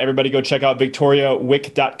recommend everybody go check out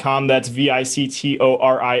victoriawick.com. That's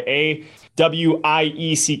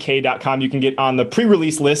VICTORIAWIECK.com. You can get on the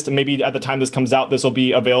pre-release list. Maybe at the time this comes out, this will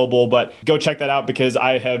be available, but go check that out because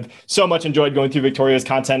I have so much enjoyed going through Victoria's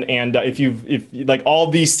content. And if like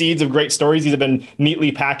all these seeds of great stories, these have been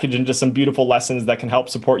neatly packaged into some beautiful lessons that can help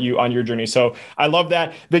support you on your journey. So I love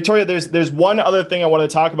that. Victoria, there's one other thing I want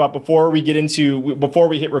to talk about before we hit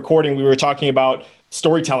recording. We were talking about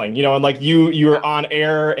storytelling, and like you're on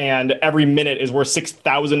air and every minute is worth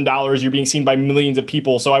 $6,000. You're being seen by millions of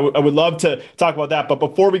people. So I would love to talk about that. But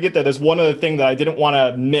before we get there, there's one other thing that I didn't want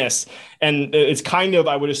to miss. And it's kind of,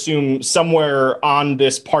 I would assume, somewhere on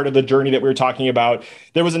this part of the journey that we were talking about.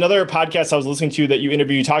 There was another podcast I was listening to that you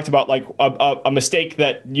interviewed. You talked about like a mistake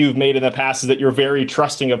that you've made in the past is that you're very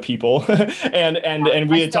trusting of people. and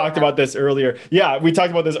we had talked about this earlier. Yeah, we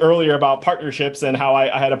talked about this earlier about partnerships and how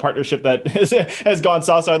I had a partnership that has gone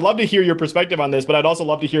south. So I'd love to hear your perspective on this, but I'd also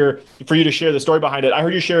love to hear for you to share the story behind it. I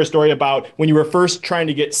heard you share a story about when you were first trying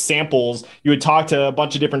to get samples, you had talked to a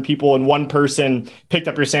bunch of different people and one person picked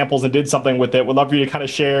up your samples and did something with it. Would love for you to kind of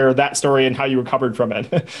share that story and how you recovered from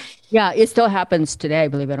it. Yeah, it still happens today,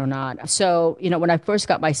 believe it or not. So, when I first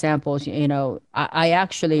got my samples, I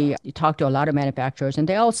actually talked to a lot of manufacturers and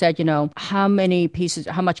they all said, how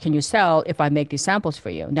much can you sell if I make these samples for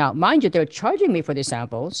you? Now, mind you, they're charging me for these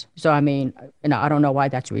samples. So, I mean, I don't know why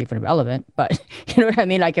that's even relevant, but you know what I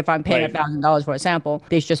mean? Like if I'm paying $1,000 for a sample,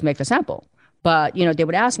 they should just make the sample. But, they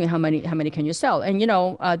would ask me how many can you sell? And,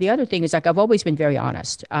 the other thing is like, I've always been very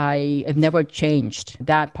honest. I have never changed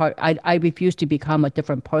that part. I refuse to become a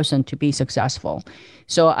different person to be successful.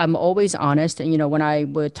 So I'm always honest. And, when I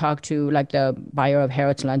would talk to like the buyer of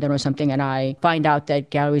Harrods London or something, and I find out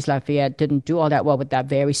that Galeries Lafayette didn't do all that well with that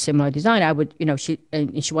very similar design, I would, she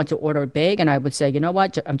wanted to order big. And I would say, you know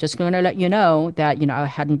what, I'm just going to let you know that, I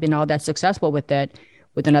hadn't been all that successful with it.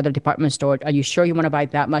 With another department store, are you sure you want to buy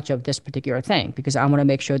that much of this particular thing? Because I want to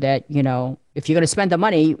make sure that, if you're going to spend the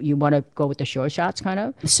money, you want to go with the sure shots kind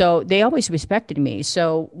of. So they always respected me.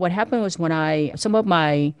 So what happened was when some of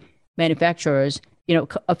my manufacturers,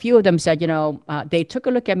 a few of them said, they took a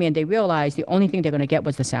look at me and they realized the only thing they're going to get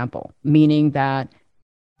was the sample, meaning that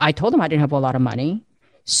I told them I didn't have a lot of money.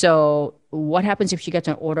 So what happens if she gets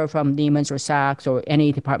an order from Neiman's or Saks or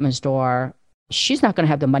any department store? She's not going to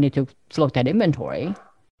have the money to float that inventory.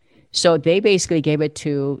 So they basically gave it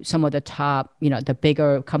to some of the top, the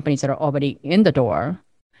bigger companies that are already in the door.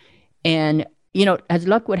 And, as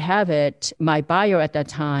luck would have it, my buyer at that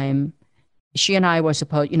time, she and I were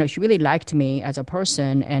supposed, she really liked me as a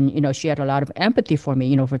person. And, she had a lot of empathy for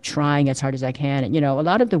me, for trying as hard as I can. And, a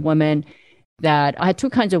lot of the women that I had two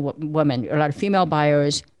kinds of women, a lot of female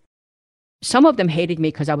buyers. Some of them hated me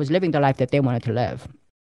because I was living the life that they wanted to live.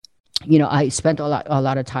 I spent a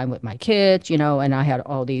lot of time with my kids, and I had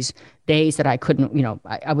all these days that I couldn't,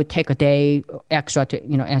 I would take a day extra to,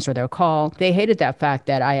 answer their call. They hated that fact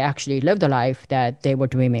that I actually lived the life that they were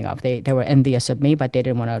dreaming of. They were envious of me, but they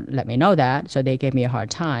didn't want to let me know that. So they gave me a hard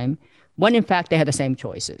time when in fact they had the same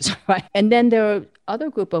choices, right? And then there were other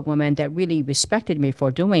group of women that really respected me for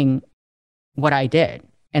doing what I did.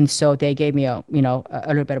 And so they gave me a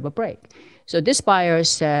little bit of a break. So this buyer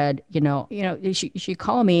said, she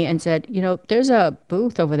called me and said, there's a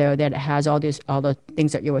booth over there that has all the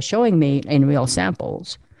things that you were showing me in real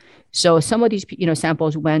samples. So some of these,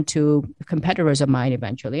 samples went to competitors of mine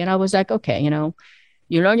eventually. And I was like, okay,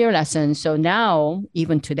 you learn your lesson. So now,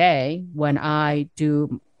 even today, when I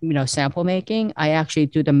do, sample making, I actually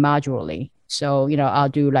do them modularly. So, I'll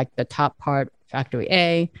do like the top part, factory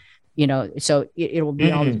A, so it will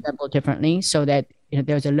be all assembled differently so that,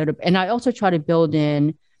 there's a little, and I also try to build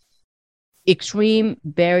in extreme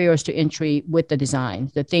barriers to entry with the design,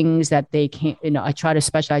 the things that they can't, I try to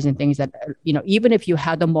specialize in things that, even if you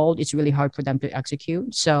have the mold, it's really hard for them to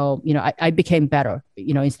execute. So, I became better,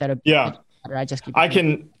 instead of, better, I just keep. I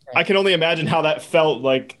can only imagine how that felt,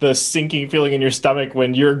 like the sinking feeling in your stomach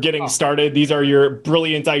when you're getting started. These are your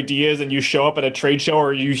brilliant ideas and you show up at a trade show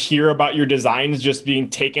or you hear about your designs just being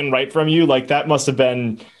taken right from you. Like that must've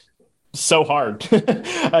been so hard.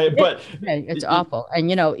 But it's awful.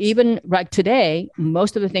 And even like today,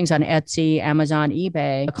 most of the things on Etsy, Amazon,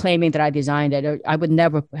 eBay are claiming that I designed it. I would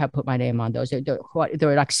never have put my name on those. There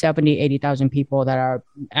are like 70, 80,000 people that are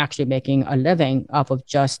actually making a living off of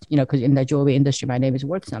just, because in the jewelry industry, my name is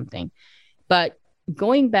worth something. But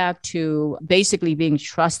going back to basically being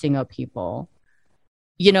trusting of people,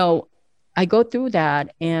 I go through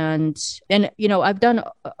that and I've done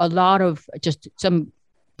a lot of just some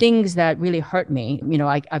things that really hurt me.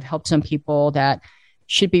 I've helped some people that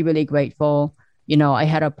should be really grateful. I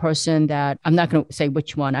had a person that, I'm not going to say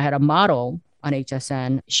which one. I had a model on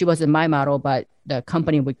HSN. She wasn't my model, but the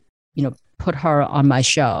company would, put her on my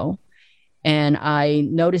show. And I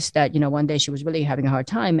noticed that, one day she was really having a hard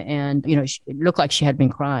time, and, it looked like she had been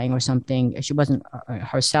crying or something. She wasn't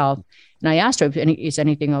herself. And I asked her, is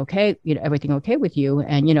anything okay? Everything okay with you?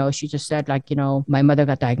 And, she just said, like, my mother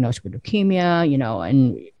got diagnosed with leukemia, and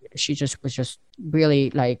she just was just really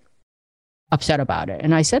like upset about it.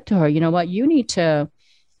 And I said to her, you know what, you need to,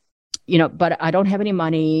 but I don't have any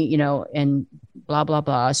money, and blah, blah,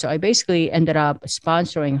 blah. So I basically ended up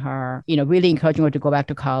sponsoring her, really encouraging her to go back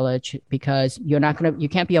to college, because you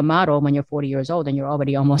can't be a model when you're 40 years old and you're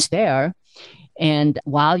already almost there. And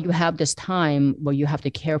while you have this time where you have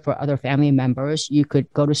to care for other family members, you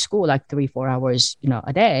could go to school like 3-4 hours,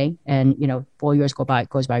 a day, and, 4 years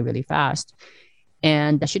goes by really fast.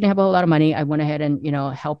 And she didn't have a whole lot of money. I went ahead and,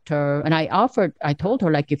 helped her. And I told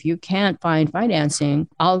her, like, if you can't find financing,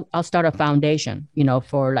 I'll start a foundation,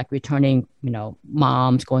 for like returning,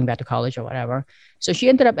 moms going back to college or whatever. So she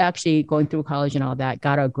ended up actually going through college and all that,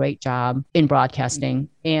 got a great job in broadcasting.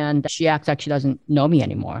 And she acts like she doesn't know me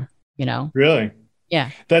anymore, Really?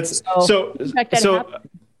 Yeah. That's so.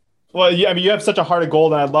 Well, yeah, I mean, you have such a heart of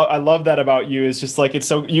gold, and I love that about you. It's just like it's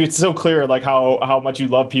so clear, like how much you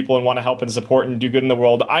love people and want to help and support and do good in the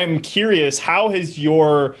world. I'm curious, how has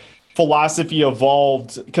your philosophy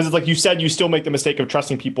evolved? Because it's like you said, you still make the mistake of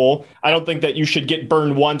trusting people. I don't think that you should get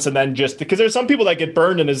burned once and then just, because there's some people that get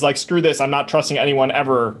burned and is like, screw this, I'm not trusting anyone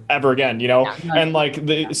ever again, and like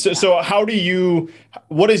so how do you,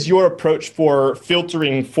 what is your approach for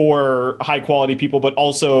filtering for high quality people, but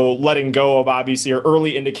also letting go of obviously or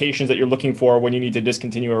early indications that you're looking for when you need to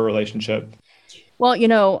discontinue a relationship?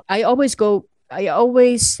 Well, I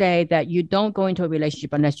always say that you don't go into a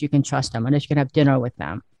relationship unless you can trust them, unless you can have dinner with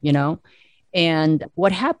them, And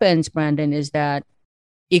what happens, Brandon, is that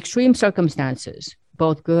extreme circumstances,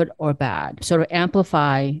 both good or bad, sort of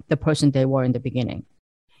amplify the person they were in the beginning.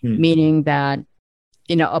 Meaning that,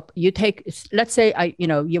 let's say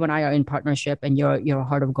you and I are in partnership, and you're a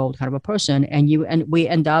heart of gold kind of a person, and we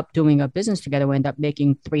end up doing a business together. We end up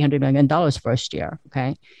making $300 million first year.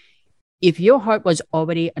 Okay. If your heart was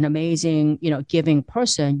already an amazing, giving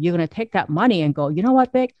person, you're going to take that money and go, you know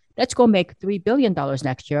what, Vic, let's go make $3 billion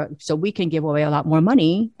next year so we can give away a lot more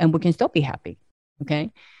money and we can still be happy.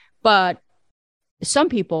 Okay. But some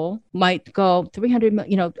people might go 300,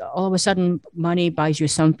 all of a sudden money buys you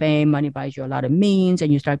some fame, money buys you a lot of means,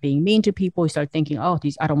 and you start being mean to people. You start thinking,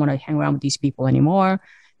 I don't want to hang around with these people anymore,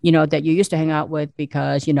 that you used to hang out with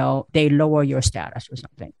because, they lower your status or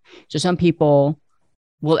something. So some people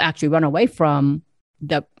will actually run away from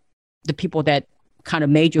the people that kind of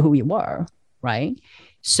made you who you were, right?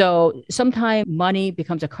 So sometimes money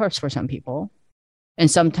becomes a curse for some people,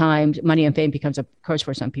 and sometimes money and fame becomes a curse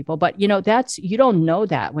for some people. But you don't know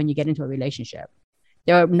that when you get into a relationship.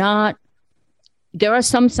 There are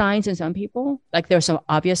some signs in some people, like there are some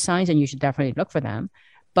obvious signs, and you should definitely look for them.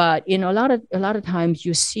 But a lot of times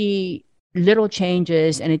you see little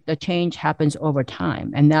changes, and the change happens over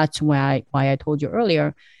time. And that's why I told you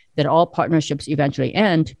earlier that all partnerships eventually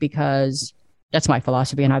end, because that's my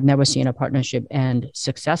philosophy. And I've never seen a partnership end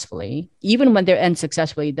successfully. Even when they end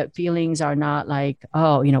successfully, the feelings are not like,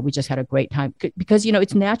 we just had a great time. Because,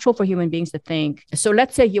 it's natural for human beings to think. So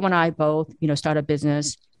let's say you and I both, start a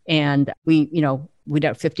business, and we did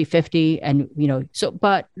 50-50, and,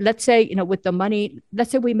 but let's say, with the money,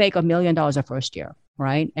 let's say we make $1 million the first year.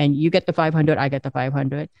 Right. And you get the 500, I get the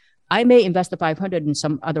 500. I may invest the 500 in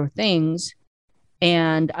some other things,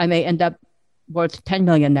 and I may end up worth 10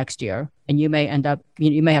 million next year. And you may end up,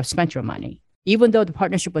 you may have spent your money, even though the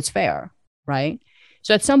partnership was fair. Right.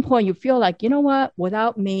 So at some point you feel like, you know what,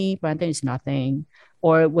 without me, Brandon is nothing,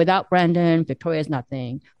 or without Brandon, Victoria is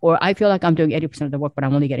nothing, or I feel like I'm doing 80% of the work, but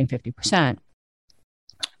I'm only getting 50%.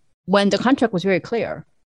 When the contract was very clear.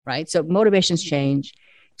 Right. So motivations change.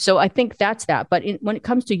 So I think that's that. But when it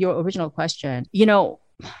comes to your original question,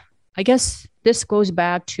 I guess this goes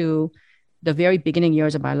back to the very beginning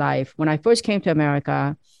years of my life. When I first came to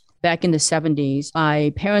America back in the 70s,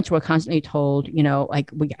 my parents were constantly told, I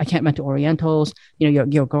can't rent to Orientals.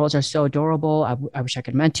 Your girls are so adorable. I wish I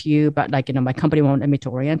could rent to you, but my company won't let me to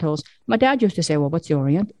Orientals. My dad used to say, well, what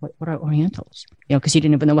are Orientals? Because he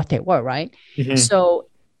didn't even know what they were, right? Mm-hmm. So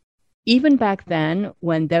even back then,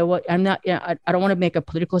 when there was, I don't want to make a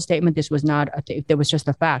political statement. This was not, there was just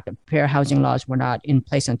a fact that fair housing laws were not in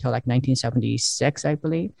place until like 1976, I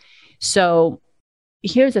believe. So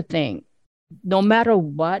here's the thing. no matter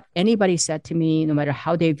what anybody said to me, no matter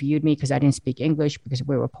how they viewed me, because I didn't speak English, because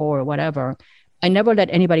we were poor or whatever, I never let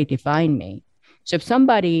anybody define me. So if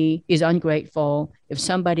somebody is ungrateful, if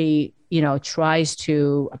somebody, tries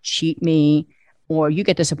to cheat me, or you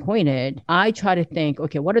get disappointed, I try to think,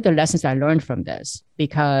 okay, what are the lessons I learned from this?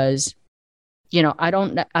 Because, I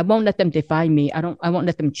won't let them define me. I won't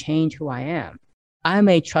let them change who I am. I'm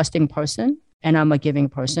a trusting person and I'm a giving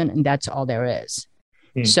person, and that's all there is.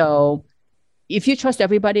 So if you trust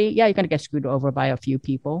everybody, yeah, you're going to get screwed over by a few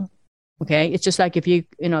people. Okay. It's just like if you,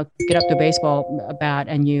 get up to baseball bat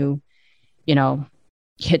and you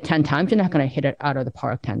hit 10 times, you're not going to hit it out of the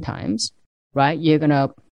park 10 times, right? You're going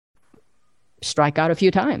to strike out a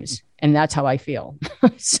few times. And that's how I feel.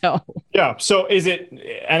 Yeah. So is it,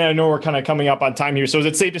 and I know we're kind of coming up on time here. So is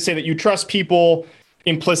it safe to say that you trust people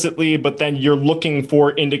implicitly, but then you're looking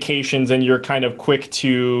for indications and you're kind of quick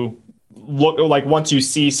to look, like once you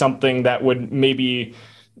see something that would maybe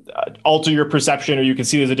alter your perception, or you can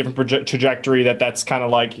see there's a different trajectory, that's kind of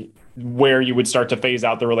like where you would start to phase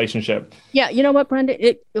out the relationship? Yeah. You know what,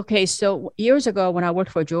 Brandon? Okay. So years ago when I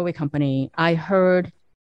worked for a jewelry company, I heard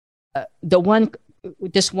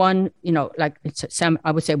this one,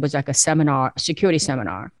 I would say it was like a seminar, security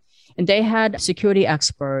seminar. And they had security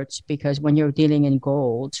experts, because when you're dealing in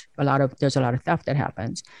gold, there's a lot of theft that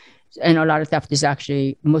happens. And a lot of theft is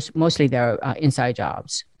actually mostly their inside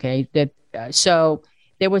jobs. Okay. So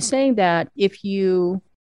they were saying that if you,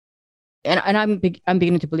 and I'm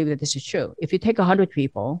beginning to believe that this is true. If you take 100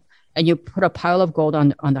 people and you put a pile of gold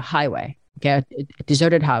on the highway, okay, a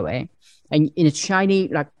deserted highway, and it's shiny,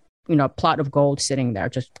 plot of gold sitting there,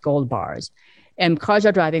 just gold bars, and cars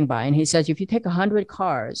are driving by. And he says, if you take 100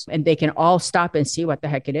 cars and they can all stop and see what the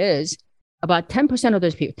heck it is, about 10% of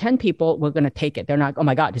those people, 10 people were going to take it. They're not, oh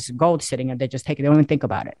my God, this is gold sitting, and they just take it. They don't even think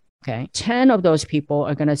about it. Okay. 10 of those people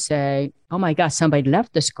are going to say, oh my God, somebody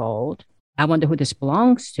left this gold. I wonder who this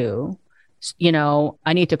belongs to.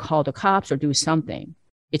 I need to call the cops or do something.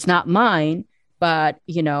 It's not mine, but,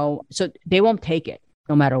 so they won't take it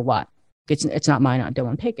no matter what. It's not mine. They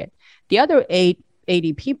won't take it. The other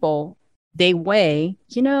 80 people, they weigh,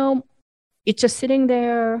 it's just sitting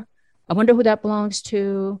there. I wonder who that belongs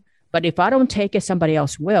to. But if I don't take it, somebody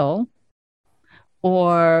else will.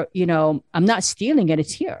 Or, I'm not stealing it.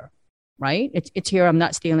 It's here, right? It's here. I'm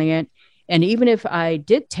not stealing it. And even if I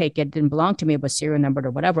did take it, didn't belong to me, but serial numbered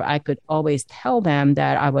or whatever, I could always tell them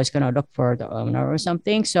that I was going to look for the owner or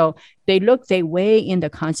something. So they weigh in the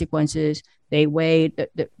consequences. They weigh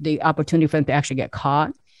the opportunity for them to actually get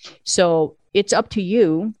caught. So it's up to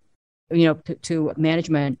you, to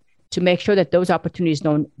management, to make sure that those opportunities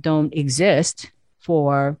don't exist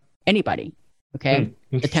for anybody. Okay.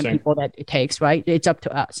 The 10 people that it takes, right? It's up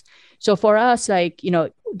to us. So for us,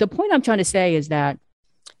 the point I'm trying to say is that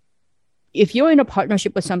if you're in a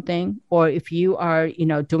partnership with something, or if you are,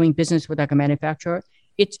 doing business with like a manufacturer,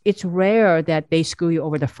 it's rare that they screw you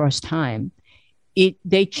over the first time.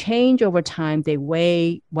 They change over time. They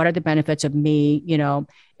weigh what are the benefits of me.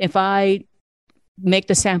 If I make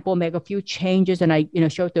the sample, make a few changes, and I,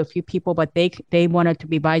 show it to a few people, but they wanted to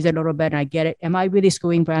revise it a little bit, and I get it. Am I really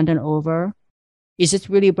screwing Brandon over? Is this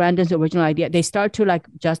really Brandon's original idea? They start to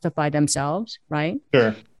justify themselves, right?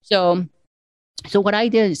 Sure. So what I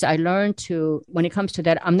did is I learned to, when it comes to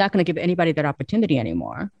that, I'm not going to give anybody that opportunity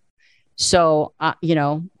anymore. So,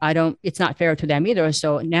 it's not fair to them either.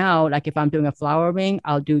 So now, if I'm doing a flower ring,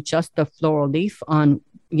 I'll do just the floral leaf on,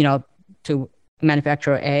 to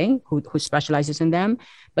manufacturer A who specializes in them.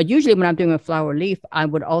 But usually when I'm doing a flower leaf, I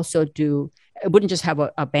would also I wouldn't just have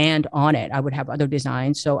a band on it. I would have other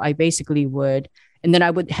designs. So I basically would, and then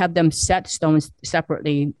I would have them set stones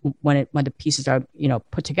separately when the pieces are,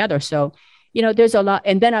 put together. So, there's a lot.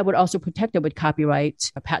 And then I would also protect it with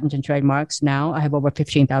copyrights, patents, and trademarks. Now I have over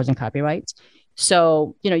 15,000 copyrights.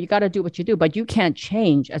 So, you got to do what you do, but you can't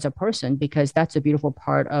change as a person, because that's a beautiful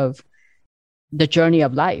part of the journey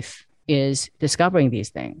of life, is discovering these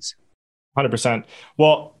things. 100%.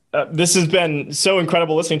 Well, this has been so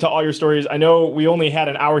incredible listening to all your stories. I know we only had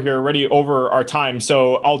an hour here already over our time,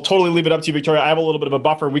 so I'll totally leave it up to you, Victoria. I have a little bit of a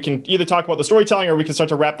buffer. We can either talk about the storytelling, or we can start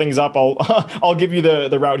to wrap things up. I'll give you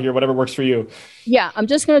the route here, whatever works for you. Yeah, I'm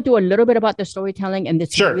just going to do a little bit about the storytelling, and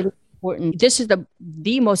this is really important. This is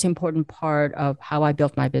the most important part of how I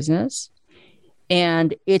built my business.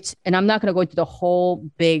 And I'm not going to go into the whole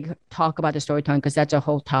big talk about the storytelling, because that's a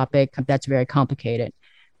whole topic that's very complicated.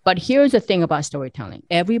 But here's the thing about storytelling.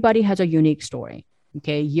 Everybody has a unique story.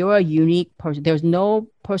 Okay. You're a unique person. There's no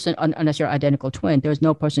person, unless you're identical twin, there's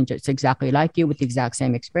no person just exactly like you with the exact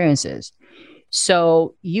same experiences.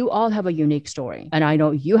 So you all have a unique story. And I know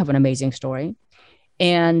you have an amazing story.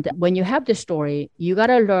 And when you have this story, you got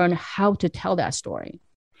to learn how to tell that story.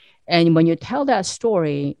 And when you tell that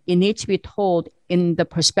story, it needs to be told in the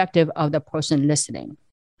perspective of the person listening,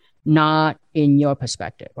 not in your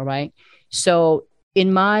perspective. All right. So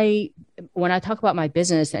when I talk about my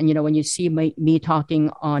business and, when you see me talking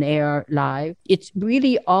on air live, it's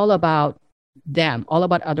really all about them, all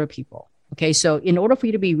about other people. Okay. So in order for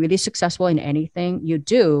you to be really successful in anything you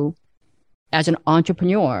do as an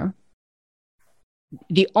entrepreneur,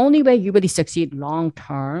 the only way you really succeed long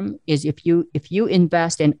term is if you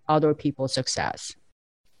invest in other people's success.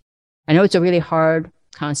 I know it's a really hard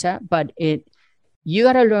concept, but you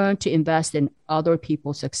got to learn to invest in other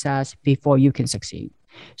people's success before you can succeed.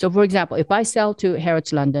 So for example, if I sell to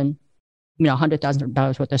Harrods London,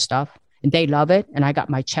 $100,000 worth of stuff and they love it and I got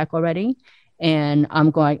my check already and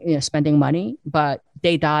I'm going, spending money, but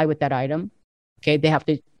they die with that item. Okay. They have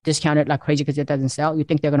to discount it like crazy because it doesn't sell. You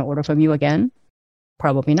think they're going to order from you again?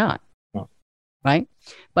 Probably not. No. Right.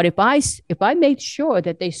 But if I made sure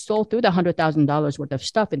that they sold through the $100,000 worth of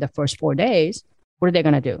stuff in the first 4 days, what are they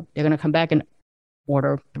going to do? They're going to come back and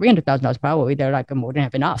order $300,000 probably. They're like, we don't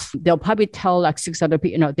have enough. They'll probably tell like 6 other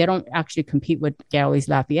people, they don't actually compete with Galeries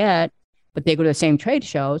Lafayette, but they go to the same trade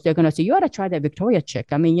shows. They're going to say, you ought to try that Victoria chick.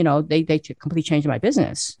 I mean, they completely changed my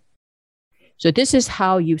business. So this is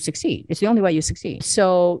how you succeed. It's the only way you succeed.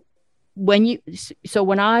 So when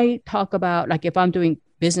I talk about, like, if I'm doing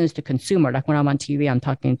business to consumer, like when I'm on TV, I'm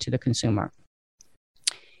talking to the consumer.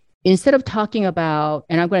 Instead of talking about,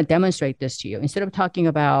 and I'm going to demonstrate this to you, instead of talking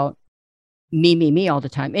about me all the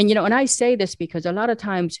time. And, and I say this because a lot of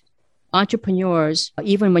times entrepreneurs,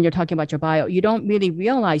 even when you're talking about your bio, you don't really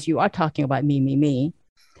realize you are talking about me,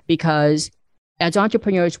 because as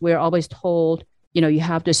entrepreneurs, we're always told, you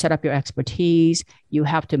have to set up your expertise. You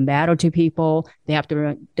have to matter to people. They have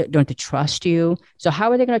to learn to trust you. So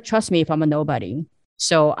how are they going to trust me if I'm a nobody?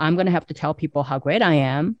 So I'm going to have to tell people how great I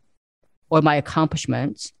am or my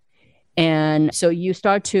accomplishments. And so you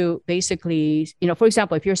start to basically, for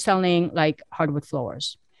example, if you're selling like hardwood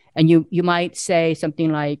floors and you might say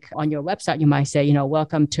something like on your website, you might say,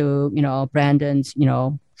 welcome to, Brandon's,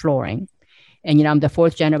 flooring. And, I'm the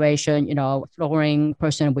 4th generation, flooring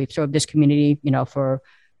person. We've served this community, for,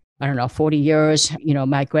 40 years.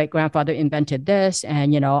 My great grandfather invented this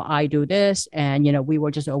and, I do this and, we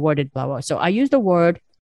were just awarded blah, blah. So I use the word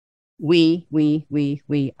we,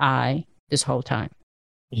 I this whole time.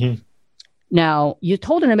 Mm-hmm. Now, you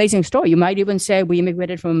told an amazing story. You might even say we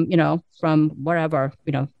immigrated from, from wherever,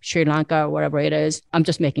 Sri Lanka or whatever it is. I'm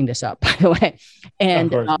just making this up, by the way.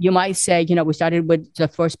 And you might say, we started with the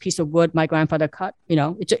first piece of wood my grandfather cut.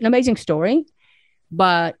 It's an amazing story,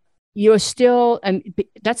 but you're still, and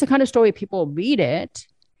that's the kind of story people read it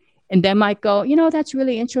and they might go, that's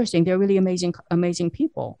really interesting. They're really amazing, amazing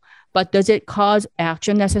people. But does it cause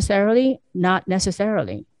action necessarily? Not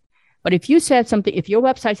necessarily. But if you said something, if your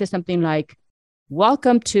website says something like,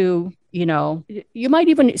 welcome to, you might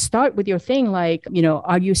even start with your thing like,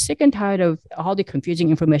 are you sick and tired of all the confusing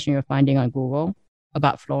information you're finding on Google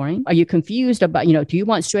about flooring? Are you confused about, do you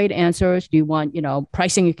want straight answers? Do you want,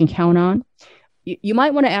 pricing you can count on? You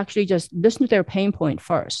might want to actually just listen to their pain point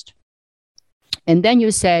first. And then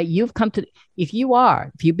you say, if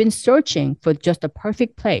you've been searching for just a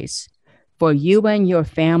perfect place for you and your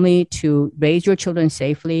family to raise your children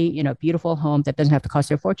safely in a beautiful home that doesn't have to cost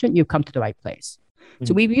you a fortune, you've come to the right place. Mm-hmm.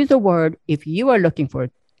 So we've used the word, if you are looking for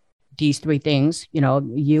these 3 things,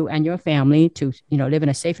 you and your family to, live in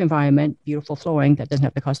a safe environment, beautiful flooring that doesn't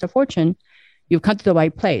have to cost a fortune, you've come to the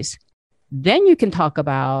right place. Then you can talk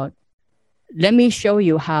about, let me show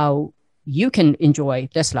you how you can enjoy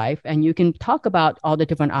this life. And you can talk about all the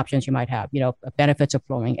different options you might have, benefits of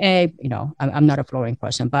flooring. I'm not a flooring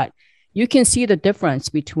person, but you can see the difference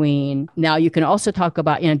between, now you can also talk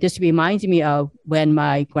about, this reminds me of when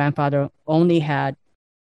my grandfather only had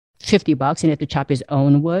 $50 and he had to chop his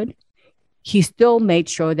own wood. He still made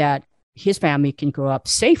sure that his family can grow up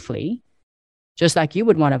safely, just like you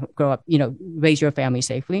would want to grow up, raise your family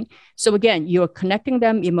safely. So again, you're connecting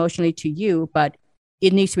them emotionally to you, but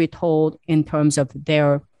it needs to be told in terms of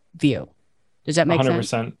their view. Does that make 100%.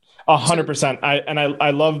 sense? 100%.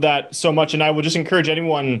 I love that so much. And I would just encourage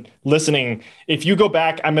anyone listening, if you go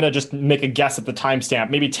back, I'm going to just make a guess at the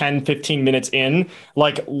timestamp, maybe 10, 15 minutes in,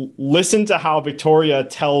 like listen to how Victoria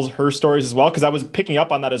tells her stories as well. Cause I was picking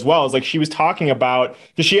up on that as well. It's like she was talking about,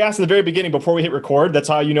 because she asked at the very beginning before we hit record, that's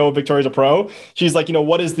how you know Victoria's a pro. She's like,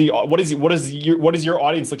 what is your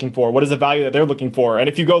audience looking for? What is the value that they're looking for? And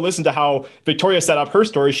if you go listen to how Victoria set up her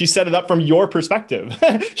story, she set it up from your perspective.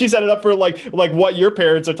 She set it up for like what your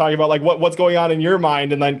parents are talking talking about like what's going on in your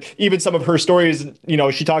mind. And then even some of her stories, you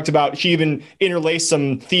know, she talked about, she even interlaced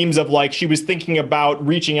some themes of like, she was thinking about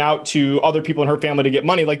reaching out to other people in her family to get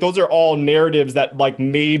money. Like those are all narratives that like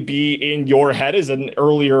may be in your head as an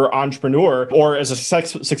earlier entrepreneur or as a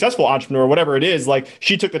successful entrepreneur, whatever it is. Like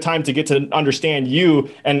she took the time to get to understand you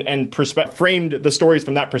and framed the stories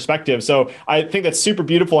from that perspective. So I think that's super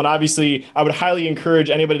beautiful. And obviously I would highly encourage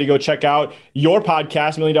anybody to go check out your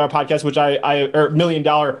podcast, $1 Million Podcast, which or $1 Million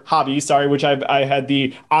Hobby, sorry, which I had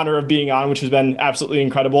the honor of being on, which has been absolutely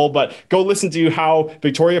incredible. But go listen to how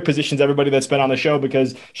Victoria positions everybody that's been on the show,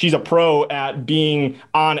 because she's a pro at being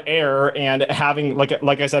on air and having,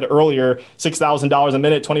 like I said earlier, $6,000 a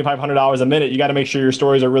minute, $2,500 a minute. You got to make sure your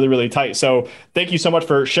stories are really, really tight. So thank you so much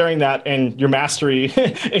for sharing that and your mastery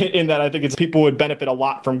in that. I think it's people would benefit a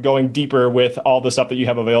lot from going deeper with all the stuff that you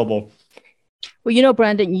have available. Well, you know,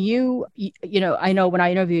 Brandon, you know, I know when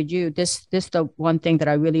I interviewed you, this the one thing that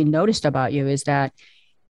I really noticed about you is that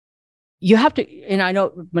you have to, and I know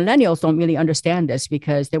millennials don't really understand this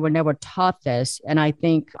because they were never taught this. And I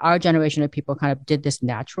think our generation of people kind of did this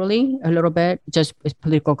naturally a little bit, just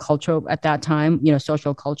political culture at that time, you know,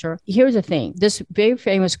 social culture. Here's the thing, this very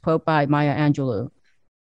famous quote by Maya Angelou: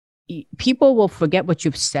 people will forget what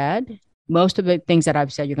you've said. Most of the things that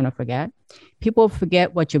I've said, you're going to forget. People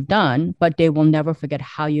forget what you've done, but they will never forget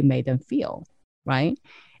how you made them feel, right?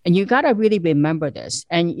 And you got to really remember this.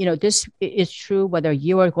 And, you know, this is true whether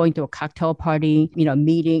you are going to a cocktail party, you know,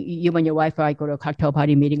 meeting, you and your wife or I go to a cocktail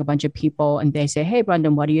party, meeting a bunch of people, and they say, hey,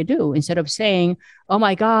 Brandon, what do you do? Instead of saying, oh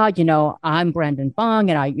my God, you know, I'm Brandon Bong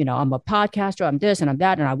and I'm a podcaster, I'm this and I'm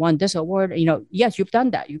that, and I won this award. You know, yes, you've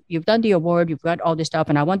done that. You've done the award, you've got all this stuff,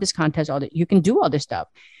 and I won this contest, all that. You can do all this stuff.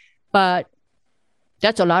 But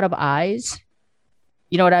that's a lot of eyes.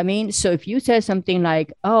 You know what I mean? So if you said something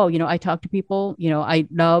like, oh, you know, I talk to people, you know, I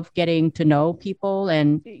love getting to know people,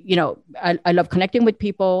 and, you know, I love connecting with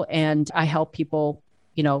people, and I help people,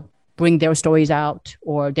 you know, bring their stories out,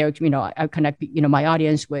 or their, you know, I connect, you know, my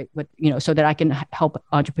audience with, you know, so that I can help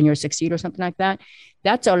entrepreneurs succeed or something like that.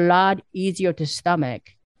 That's a lot easier to stomach.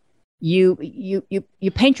 You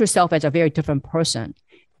paint yourself as a very different person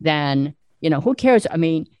than, you know, who cares? I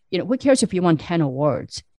mean, you know, who cares if you won 10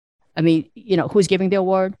 awards? I mean, you know, who's giving the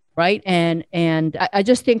award, right? And I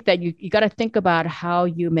just think that you got to think about how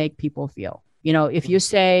you make people feel. You know, if you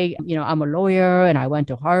say, you know, I'm a lawyer and I went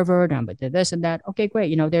to Harvard and I did this and that, okay, great.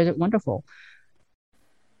 You know, they're wonderful.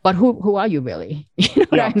 But who are you really? You know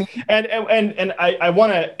what I mean? And I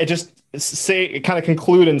want to just say, kind of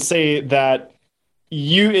conclude and say that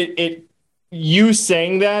you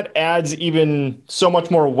saying that adds even so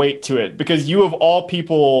much more weight to it, because you of all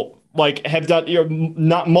people like have done, you're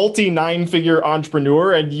not multi-9-figure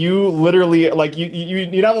entrepreneur, and you literally like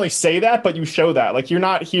you not only say that, but you show that. Like, you're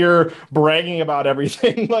not here bragging about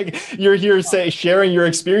everything. Like, you're here sharing your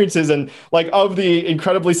experiences, and like, of the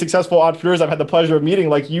incredibly successful entrepreneurs I've had the pleasure of meeting,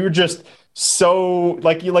 like, you're just so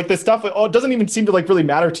like, you like this stuff, it doesn't even seem to like really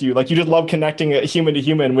matter to you. Like, you just love connecting human to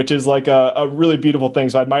human, which is like a really beautiful thing.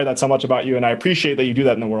 So I admire that so much about you, and I appreciate that you do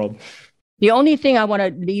that in the world. The only thing I want to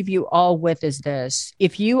leave you all with is this.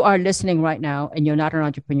 If you are listening right now and you're not an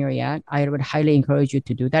entrepreneur yet, I would highly encourage you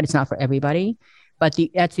to do that. It's not for everybody, but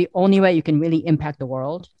that's the only way you can really impact the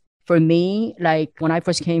world. For me, like when I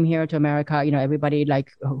first came here to America, you know, everybody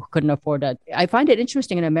like couldn't afford that. I find it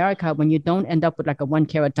interesting in America when you don't end up with like a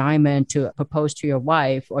 1-carat diamond to propose to your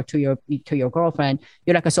wife or to your girlfriend,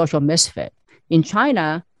 you're like a social misfit. In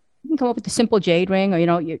China, you can come up with a simple jade ring, or, you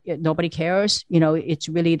know, nobody cares. You know, it's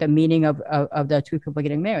really the meaning of the two people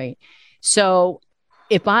getting married. So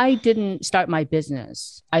if I didn't start my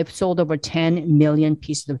business, I've sold over 10 million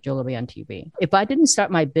pieces of jewelry on TV. If I didn't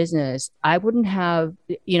start my business, I wouldn't have,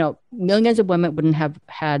 you know, millions of women wouldn't have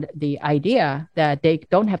had the idea that they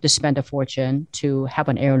don't have to spend a fortune to have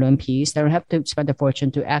an heirloom piece. They don't have to spend a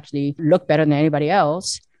fortune to actually look better than anybody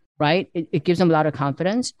else, right? It gives them a lot of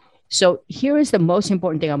confidence. So here is the most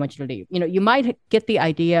important thing I want you to leave. You know, you might get the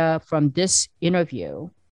idea from this interview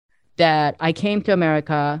that I came to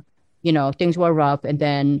America, you know, things were rough, and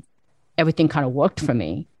then everything kind of worked for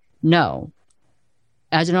me. No.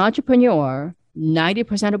 As an entrepreneur,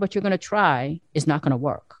 90% of what you're going to try is not going to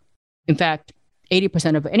work. In fact,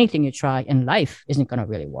 80% of anything you try in life isn't going to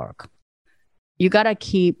really work. You got to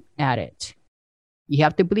keep at it. You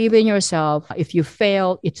have to believe in yourself. If you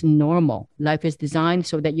fail, it's normal. Life is designed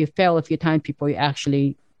so that you fail a few times before you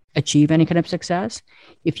actually achieve any kind of success.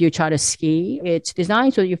 If you try to ski, it's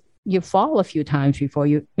designed so you fall a few times before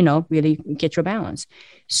you really get your balance.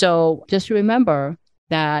 So just remember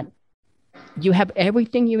that You have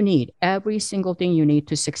everything you need, every single thing you need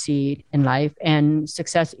to succeed in life. And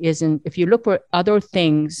success isn't, if you look for other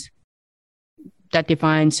things that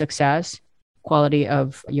define success, quality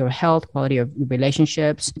of your health, quality of your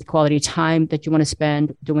relationships, quality time that you want to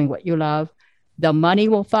spend doing what you love, the money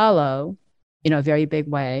will follow in a very big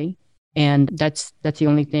way. And that's the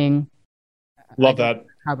only thing. Love that.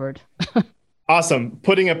 Covered. Awesome.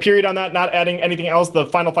 Putting a period on that, not adding anything else. The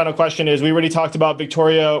final question is, we already talked about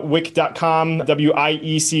VictoriaWick.com,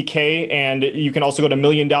 WIECK, and you can also go to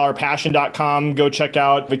milliondollarpassion.com. Go check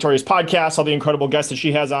out Victoria's podcast, all the incredible guests that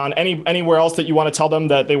she has on. Anywhere else that you want to tell them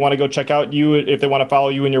that they want to go check out you if they want to follow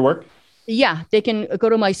you in your work? Yeah, they can go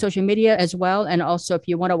to my social media as well. And also, if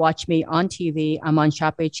you want to watch me on TV, I'm on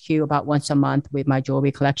Shop HQ about once a month with my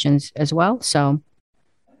jewelry collections as well. So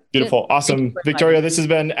beautiful. Awesome. Victoria, this has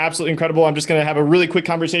been absolutely incredible. I'm just going to have a really quick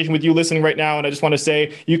conversation with you listening right now. And I just want to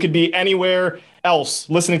say you could be anywhere else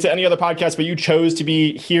listening to any other podcast, but you chose to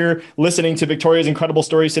be here listening to Victoria's incredible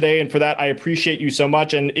stories today. And for that, I appreciate you so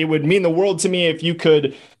much. And it would mean the world to me if you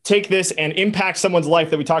could take this and impact someone's life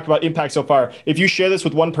that we talked about impact so far. If you share this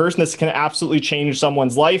with one person, this can absolutely change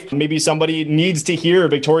someone's life. Maybe somebody needs to hear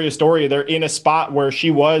Victoria's story. They're in a spot where she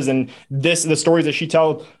was, and the stories that she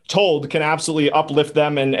told can absolutely uplift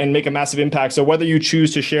them and make a massive impact. So whether you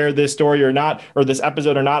choose to share this story or not, or this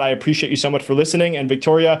episode or not, I appreciate you so much for listening. And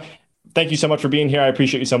Victoria, thank you so much for being here. I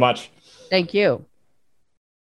appreciate you so much. Thank you.